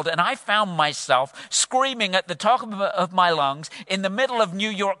wild, and I found myself screaming at the top of my lungs in the middle of New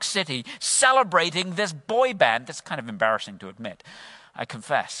York City, celebrating this boy band. That's kind of embarrassing to admit, I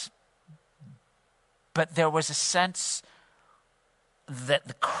confess. But there was a sense that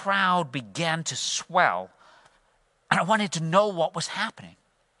the crowd began to swell, and I wanted to know what was happening.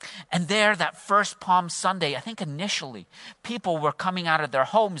 And there, that first Palm Sunday, I think initially, people were coming out of their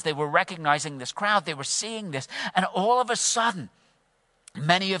homes. They were recognizing this crowd. They were seeing this. And all of a sudden,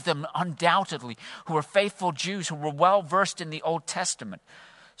 many of them undoubtedly, who were faithful Jews, who were well versed in the Old Testament,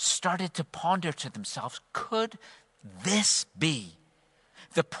 started to ponder to themselves, could this be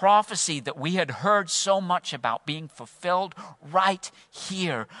the prophecy that we had heard so much about being fulfilled right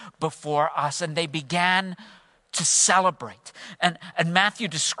here before us? And they began to celebrate. And Matthew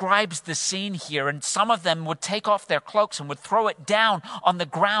describes the scene here, and some of them would take off their cloaks and would throw it down on the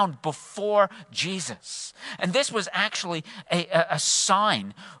ground before Jesus. And this was actually a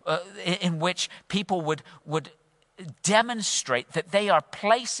sign in which people would demonstrate that they are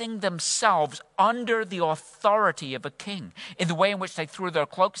placing themselves under the authority of a king. In the way in which they threw their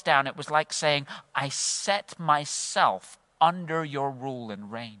cloaks down, it was like saying, I set myself under your rule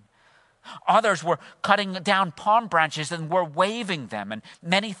and reign. Others were cutting down palm branches and were waving them. And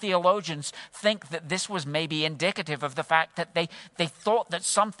many theologians think that this was maybe indicative of the fact that they thought that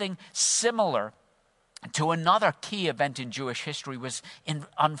something similar to another key event in Jewish history was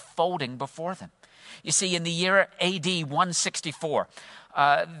unfolding before them. You see, in the year AD 164,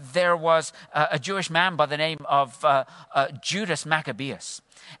 there was a Jewish man by the name of Judas Maccabeus.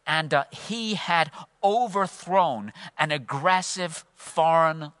 And he had overthrown an aggressive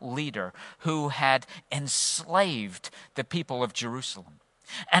foreign leader who had enslaved the people of Jerusalem.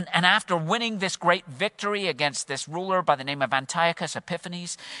 And after winning this great victory against this ruler by the name of Antiochus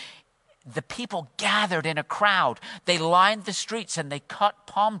Epiphanes, the people gathered in a crowd. They lined the streets and they cut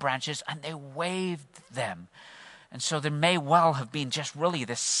palm branches and they waved them. And so there may well have been just really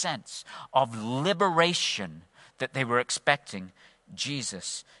this sense of liberation that they were expecting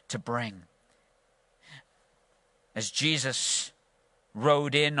Jesus to bring. As Jesus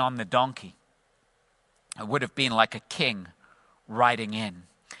rode in on the donkey, it would have been like a king riding in.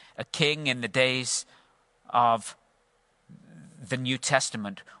 A king in the days of the New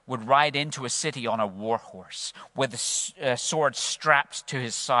Testament would ride into a city on a war horse with a sword strapped to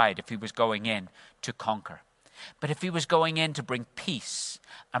his side if he was going in to conquer. But if he was going in to bring peace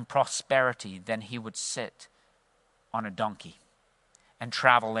and prosperity, then he would sit on a donkey and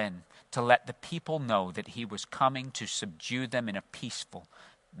travel in to let the people know that he was coming to subdue them in a peaceful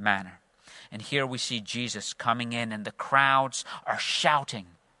manner. And here we see Jesus coming in, and the crowds are shouting,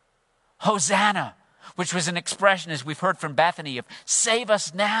 Hosanna, which was an expression, as we've heard from Bethany, of save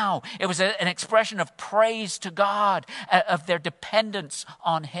us now. It was an expression of praise to God, of their dependence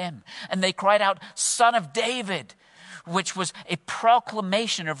on him. And they cried out, Son of David, which was a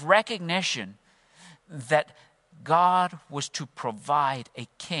proclamation of recognition that God was to provide a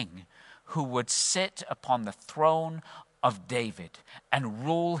king who would sit upon the throne of David and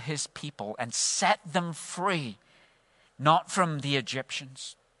rule his people and set them free, not from the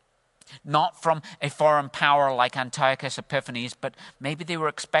Egyptians, not from a foreign power like Antiochus Epiphanes, but maybe they were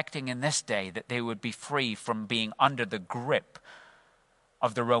expecting in this day that they would be free from being under the grip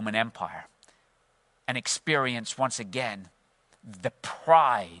of the Roman Empire and experience once again the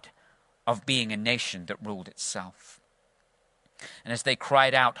pride of being a nation that ruled itself. And as they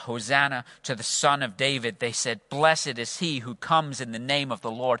cried out, Hosanna to the Son of David, they said, Blessed is he who comes in the name of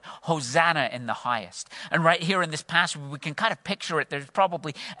the Lord. Hosanna in the highest. And right here in this passage, we can kind of picture it. There's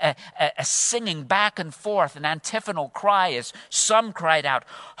probably a singing back and forth, an antiphonal cry as some cried out,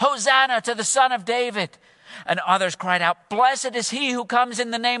 Hosanna to the Son of David. And others cried out, Blessed is he who comes in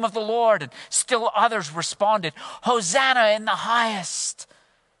the name of the Lord. And still others responded, Hosanna in the highest.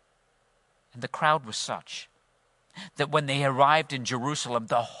 And the crowd was such that when they arrived in Jerusalem,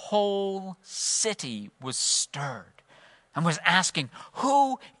 the whole city was stirred and was asking,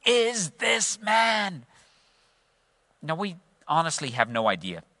 who is this man? Now, we honestly have no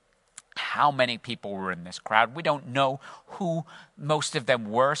idea how many people were in this crowd. We don't know who most of them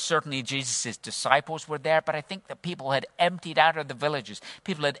were. Certainly Jesus' disciples were there, but I think that people had emptied out of the villages.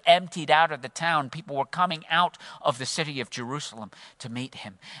 People had emptied out of the town. People were coming out of the city of Jerusalem to meet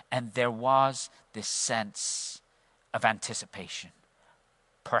him. And there was this sense of anticipation.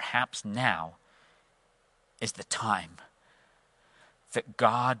 Perhaps now is the time that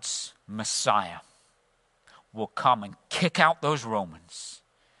God's Messiah will come and kick out those Romans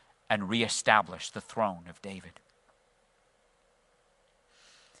and reestablish the throne of David.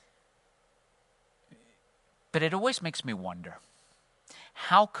 But it always makes me wonder,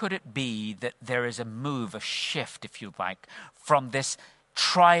 how could it be that there is a move, a shift, if you like, from this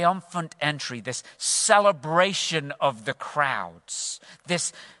triumphant entry, this celebration of the crowds,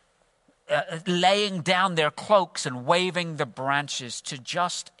 this laying down their cloaks and waving the branches, to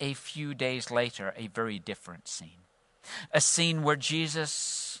just a few days later, a very different scene? A scene where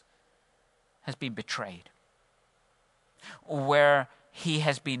Jesus has been betrayed, where he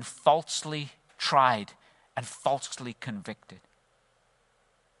has been falsely tried and falsely convicted,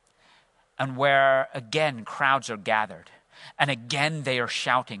 and where again crowds are gathered, and again they are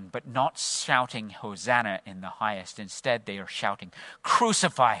shouting, but not shouting Hosanna in the highest. Instead, they are shouting,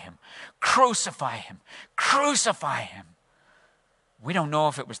 crucify him, crucify him, crucify him. We don't know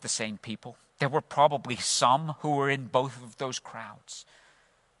if it was the same people. There were probably some who were in both of those crowds.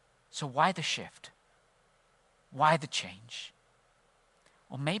 So why the shift? Why the change?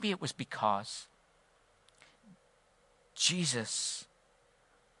 Well, maybe it was because Jesus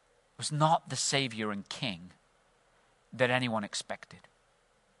was not the Savior and King that anyone expected.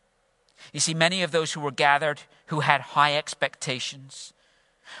 You see, many of those who were gathered, who had high expectations,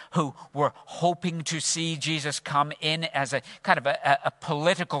 who were hoping to see Jesus come in as a kind of a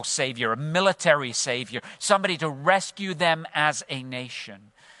political savior, a military savior, somebody to rescue them as a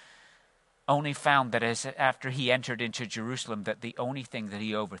nation, only found that after he entered into Jerusalem, that the only thing that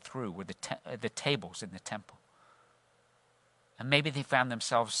he overthrew were the tables in the temple. And maybe they found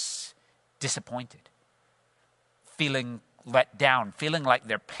themselves disappointed, feeling let down, feeling like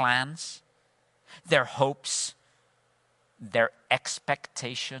their plans, their hopes, their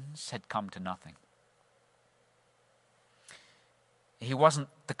expectations had come to nothing. He wasn't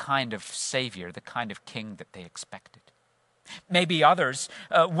the kind of savior, the kind of king that they expected. Maybe others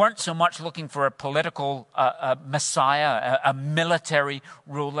weren't so much looking for a political messiah, a military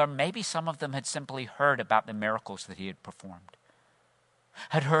ruler. Maybe some of them had simply heard about the miracles that he had performed,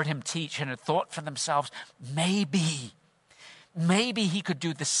 had heard him teach, and had thought for themselves, maybe he could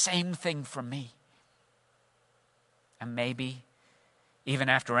do the same thing for me. And maybe, even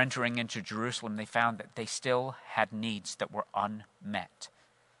after entering into Jerusalem, they found that they still had needs that were unmet.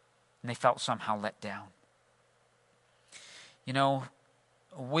 And they felt somehow let down. You know,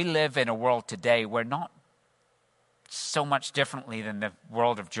 we live in a world today where not so much differently than the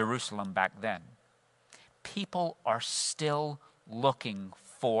world of Jerusalem back then, people are still looking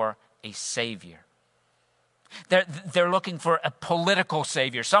for a savior. They're looking for a political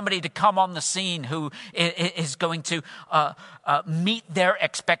savior, somebody to come on the scene who is going to meet their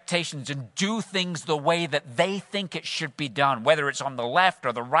expectations and do things the way that they think it should be done, whether it's on the left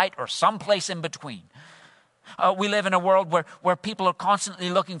or the right or someplace in between. We live in a world where people are constantly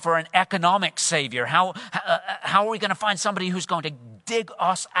looking for an economic savior. How are we going to find somebody who's going to dig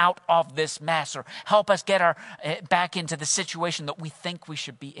us out of this mess or help us get back into the situation that we think we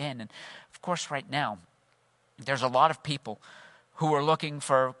should be in? And of course, right now, there's a lot of people who are looking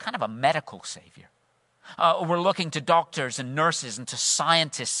for kind of a medical savior. We're looking to doctors and nurses and to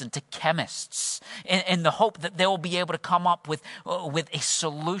scientists and to chemists in the hope that they'll be able to come up with a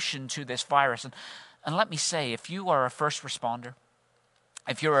solution to this virus. And let me say, if you are a first responder,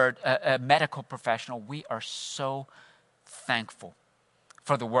 if you're a medical professional, we are so thankful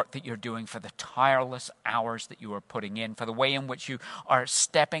for the work that you're doing, for the tireless hours that you are putting in, for the way in which you are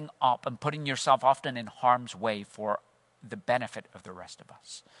stepping up and putting yourself often in harm's way for the benefit of the rest of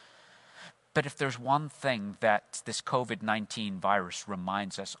us. But if there's one thing that this COVID-19 virus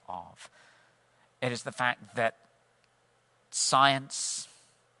reminds us of, it is the fact that science,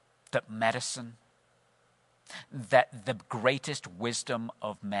 that medicine, that the greatest wisdom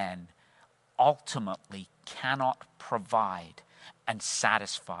of men ultimately cannot provide and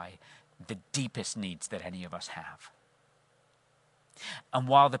satisfy the deepest needs that any of us have. And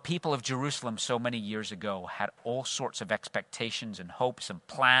while the people of Jerusalem so many years ago had all sorts of expectations and hopes and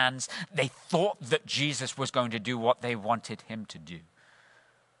plans, they thought that Jesus was going to do what they wanted him to do.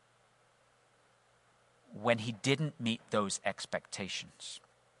 When he didn't meet those expectations,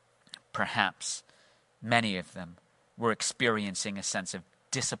 perhaps many of them were experiencing a sense of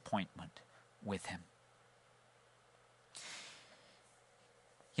disappointment with him.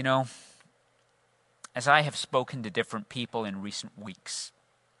 You know, as I have spoken to different people in recent weeks,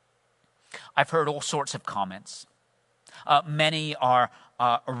 I've heard all sorts of comments. Many are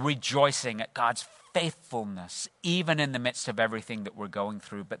rejoicing at God's faithfulness, even in the midst of everything that we're going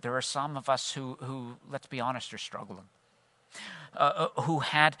through. But there are some of us who let's be honest, are struggling. Who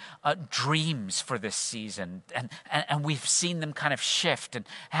had dreams for this season, and we've seen them kind of shift and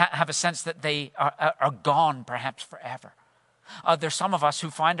have a sense that they are gone perhaps forever. There's some of us who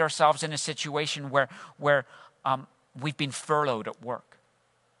find ourselves in a situation where we've been furloughed at work,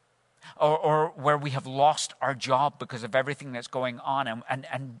 or where we have lost our job because of everything that's going on,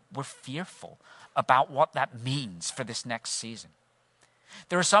 and we're fearful about what that means for this next season.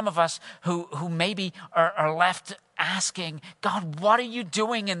 There are some of us who maybe are left asking, God, what are you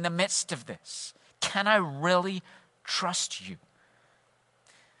doing in the midst of this? Can I really trust you.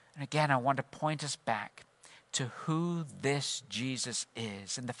 And again, I want to point us back to who this Jesus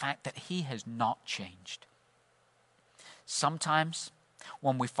is and the fact that he has not changed. Sometimes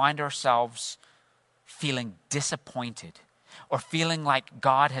when we find ourselves feeling disappointed or feeling like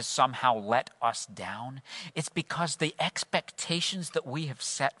God has somehow let us down, it's because the expectations that we have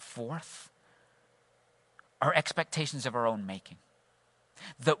set forth are expectations of our own making.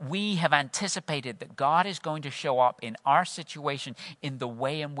 That we have anticipated that God is going to show up in our situation in the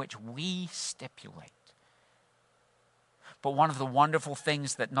way in which we stipulate. But one of the wonderful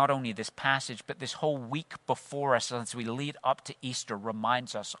things that not only this passage, but this whole week before us as we lead up to Easter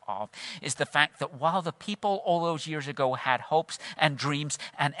reminds us of, is the fact that while the people all those years ago had hopes and dreams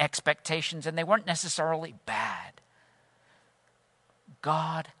and expectations, and they weren't necessarily bad,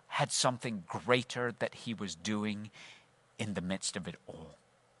 God had something greater that he was doing in the midst of it all.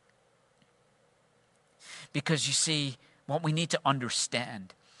 Because you see, what we need to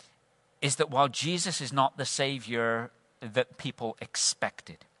understand is that while Jesus is not the Savior that people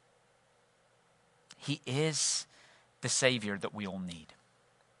expected, he is the Savior that we all need.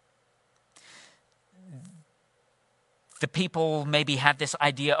 The people maybe had this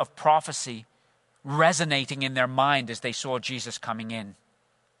idea of prophecy resonating in their mind as they saw Jesus coming in.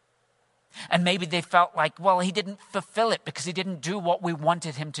 And maybe they felt like, well, he didn't fulfill it because he didn't do what we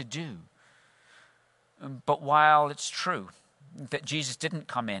wanted him to do. But while it's true that Jesus didn't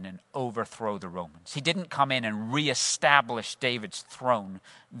come in and overthrow the Romans, he didn't come in and reestablish David's throne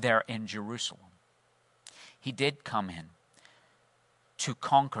there in Jerusalem. He did come in to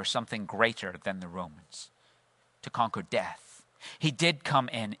conquer something greater than the Romans, to conquer death. He did come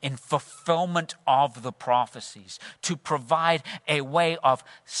in fulfillment of the prophecies, to provide a way of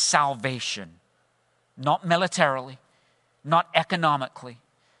salvation, not militarily, not economically,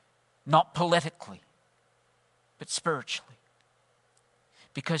 not politically, but spiritually.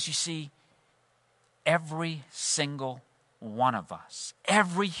 Because you see, every single one of us,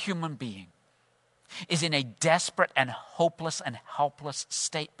 every human being, is in a desperate and hopeless and helpless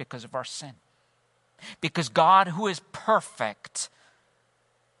state because of our sin. Because God, who is perfect,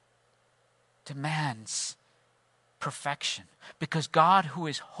 demands perfection. Because God, who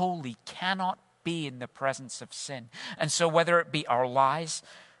is holy, cannot be in the presence of sin. And so whether it be our lies,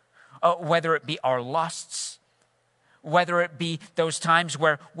 whether it be our lusts, whether it be those times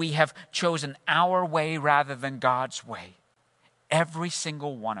where we have chosen our way rather than God's way, every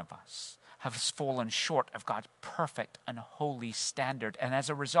single one of us has fallen short of God's perfect and holy standard. And as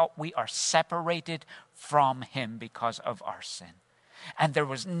a result, we are separated from him because of our sin. And there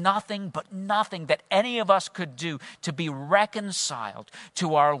was nothing that any of us could do to be reconciled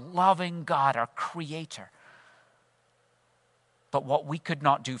to our loving God, our Creator. But what we could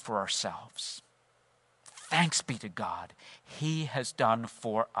not do for ourselves, thanks be to God, he has done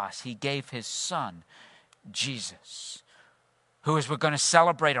for us. He gave his Son, Jesus, who, as we're going to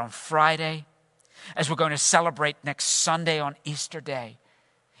celebrate on Friday, as we're going to celebrate next Sunday on Easter Day,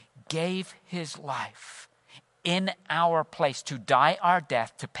 gave his life in our place to die our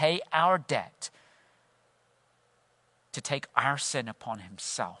death, to pay our debt, to take our sin upon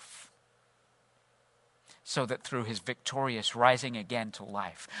himself, so that through his victorious rising again to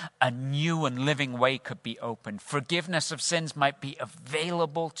life, a new and living way could be opened. Forgiveness of sins might be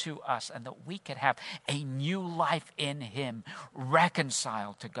available to us, and that we could have a new life in him,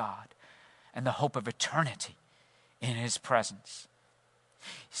 reconciled to God, and the hope of eternity in his presence.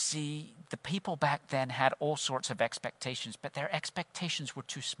 See, the people back then had all sorts of expectations, but their expectations were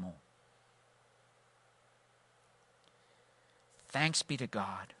too small. Thanks be to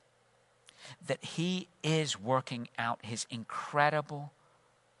God that he is working out his incredible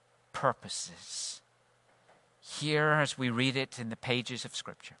purposes here as we read it in the pages of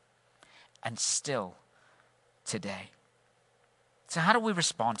Scripture, and still today. So how do we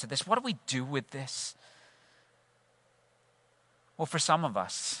respond to this? What do we do with this? Well, for some of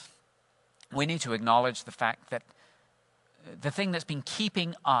us, we need to acknowledge the fact that the thing that's been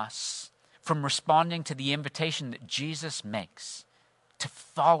keeping us from responding to the invitation that Jesus makes to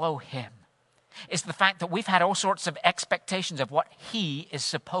follow him is the fact that we've had all sorts of expectations of what he is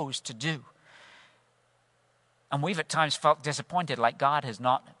supposed to do. And we've at times felt disappointed, like God has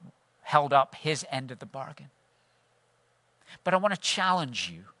not held up his end of the bargain. But I want to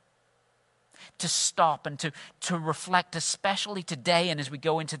challenge you to stop and to reflect, especially today and as we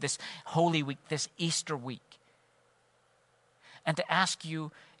go into this Holy Week, this Easter week, and to ask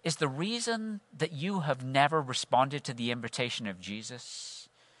you, is the reason that you have never responded to the invitation of Jesus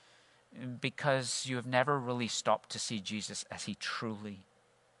because you have never really stopped to see Jesus as he truly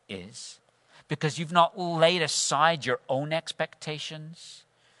is? because you've not laid aside your own expectations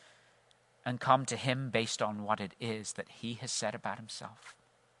and come to him based on what it is that he has said about himself.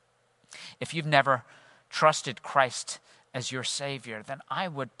 If you've never trusted Christ as your Savior, then I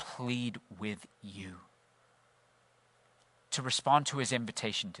would plead with you to respond to his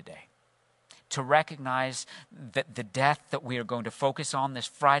invitation today, to recognize that the death that we are going to focus on this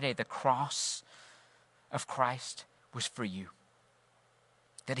Friday, the cross of Christ, was for you.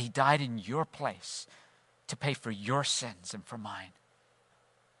 That he died in your place to pay for your sins and for mine.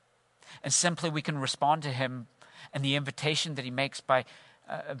 And simply we can respond to him and the invitation that he makes by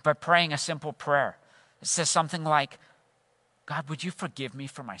praying a simple prayer. It says something like, God, would you forgive me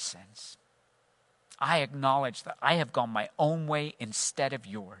for my sins? I acknowledge that I have gone my own way instead of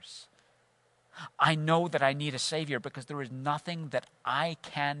yours. I know that I need a Savior because there is nothing that I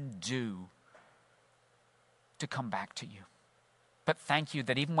can do to come back to you. But thank you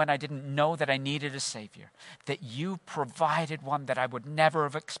that even when I didn't know that I needed a Savior, that you provided one that I would never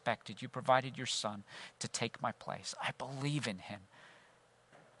have expected. You provided your Son to take my place. I believe in him.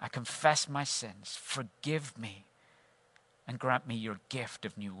 I confess my sins. Forgive me and grant me your gift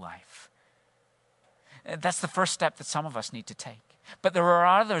of new life. That's the first step that some of us need to take. But there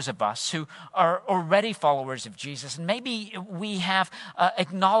are others of us who are already followers of Jesus. And maybe we have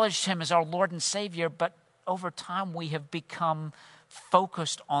acknowledged him as our Lord and Savior, but over time we have become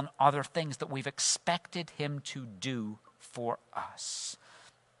focused on other things that we've expected him to do for us.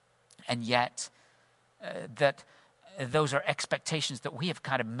 And yet, that those are expectations that we have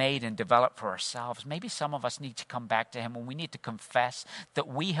kind of made and developed for ourselves. Maybe some of us need to come back to him and we need to confess that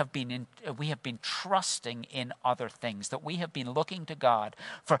we have been trusting in other things, that we have been looking to God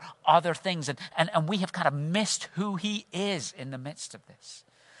for other things, and we have kind of missed who he is in the midst of this.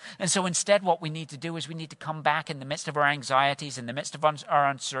 And so instead what we need to do is we need to come back in the midst of our anxieties, in the midst of our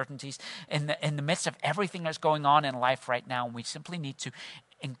uncertainties, in the midst of everything that's going on in life right now, and we simply need to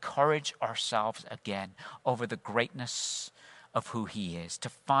encourage ourselves again over the greatness of who he is, to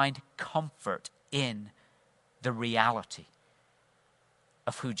find comfort in the reality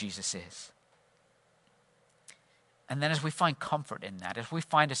of who Jesus is. And then as we find comfort in that, as we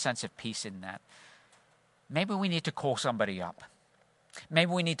find a sense of peace in that, maybe we need to call somebody up.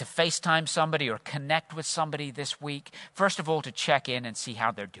 Maybe we need to FaceTime somebody or connect with somebody this week. First of all, to check in and see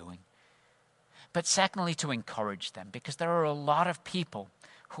how they're doing. But secondly, to encourage them, because there are a lot of people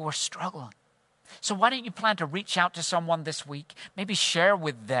who are struggling. So why don't you plan to reach out to someone this week, maybe share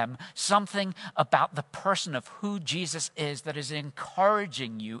with them something about the person of who Jesus is that is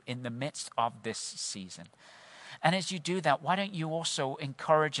encouraging you in the midst of this season. And as you do that, why don't you also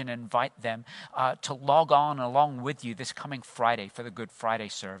encourage and invite them to log on along with you this coming Friday for the Good Friday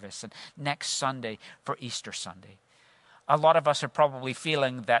service and next Sunday for Easter Sunday. A lot of us are probably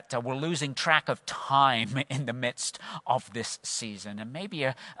feeling that we're losing track of time in the midst of this season. And maybe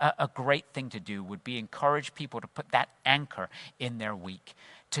a great thing to do would be encourage people to put that anchor in their week,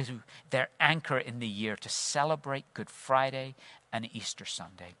 to their anchor in the year, to celebrate Good Friday and Easter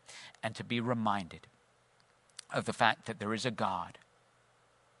Sunday, and to be reminded of the fact that there is a God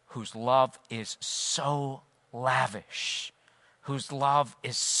whose love is so lavish, whose love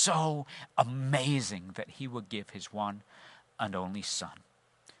is so amazing that he would give his one and only Son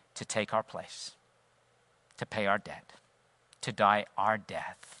to take our place, to pay our debt, to die our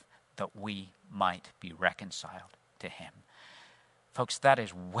death, that we might be reconciled to him. Folks, that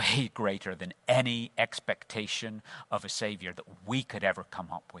is way greater than any expectation of a Savior that we could ever come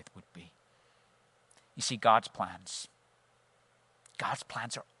up with would be. You see, God's plans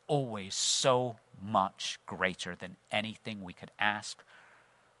are always so much greater than anything we could ask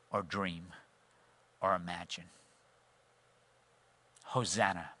or dream or imagine.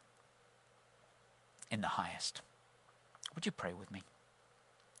 Hosanna in the highest. Would you pray with me?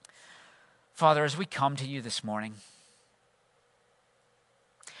 Father, as we come to you this morning,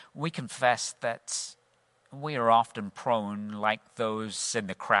 we confess that we are often prone, like those in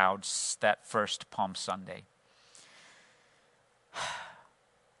the crowds that first Palm Sunday,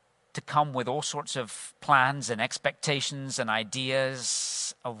 to come with all sorts of plans and expectations and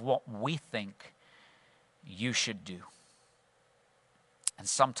ideas of what we think you should do. And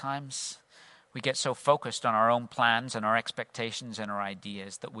sometimes we get so focused on our own plans and our expectations and our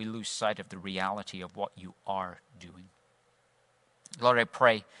ideas that we lose sight of the reality of what you are doing. Lord, I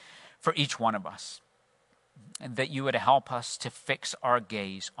pray for each one of us, and that you would help us to fix our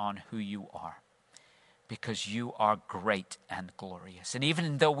gaze on who you are, because you are great and glorious. And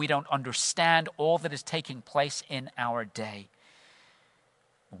even though we don't understand all that is taking place in our day,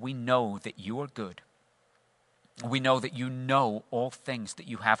 we know that you are good We know that you know all things, that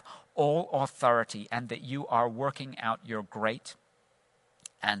you have all authority, and that you are working out your great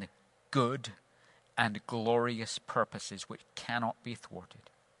and good and glorious purposes which cannot be thwarted.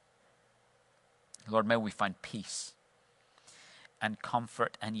 Lord, may we find peace and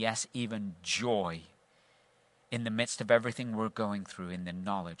comfort and, yes, even joy in the midst of everything we're going through in the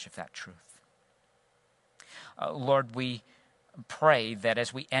knowledge of that truth. Lord, we pray that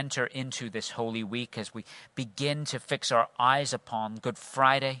as we enter into this Holy Week, as we begin to fix our eyes upon Good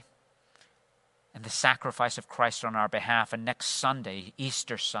Friday and the sacrifice of Christ on our behalf, and next Sunday,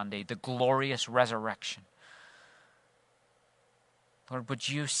 Easter Sunday, the glorious resurrection, Lord, would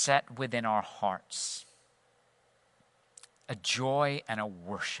you set within our hearts a joy and a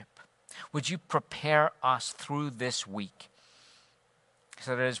worship? Would you prepare us through this week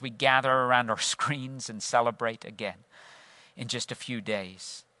so that as we gather around our screens and celebrate again in just a few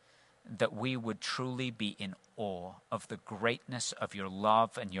days, that we would truly be in awe of the greatness of your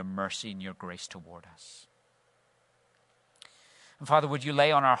love and your mercy and your grace toward us. And Father, would you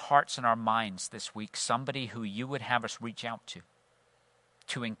lay on our hearts and our minds this week somebody who you would have us reach out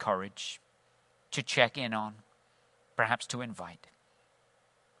to encourage, to check in on, perhaps to invite.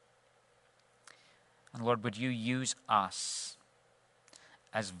 And Lord, would you use us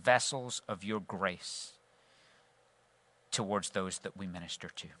as vessels of your grace towards those that we minister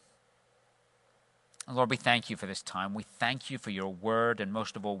to. And Lord, we thank you for this time. We thank you for your word, and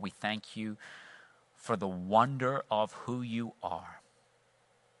most of all, we thank you for the wonder of who you are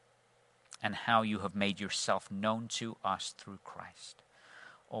and how you have made yourself known to us through Christ.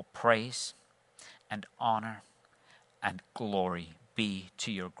 All praise and honor and glory be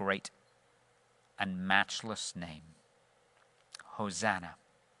to your great and matchless name. Hosanna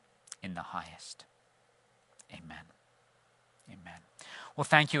in the highest. Amen. Amen. Well,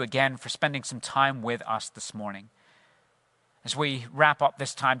 thank you again for spending some time with us this morning. As we wrap up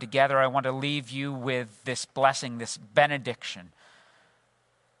this time together, I want to leave you with this blessing, this benediction.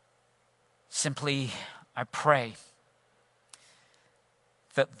 Simply, I pray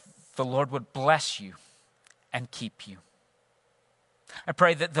that the Lord would bless you and keep you. I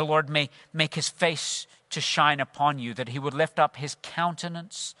pray that the Lord may make his face to shine upon you, that he would lift up his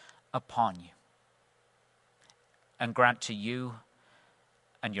countenance upon you and grant to you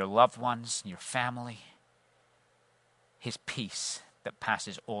and your loved ones and your family his peace that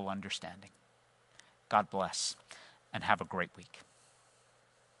passes all understanding. God bless and have a great week.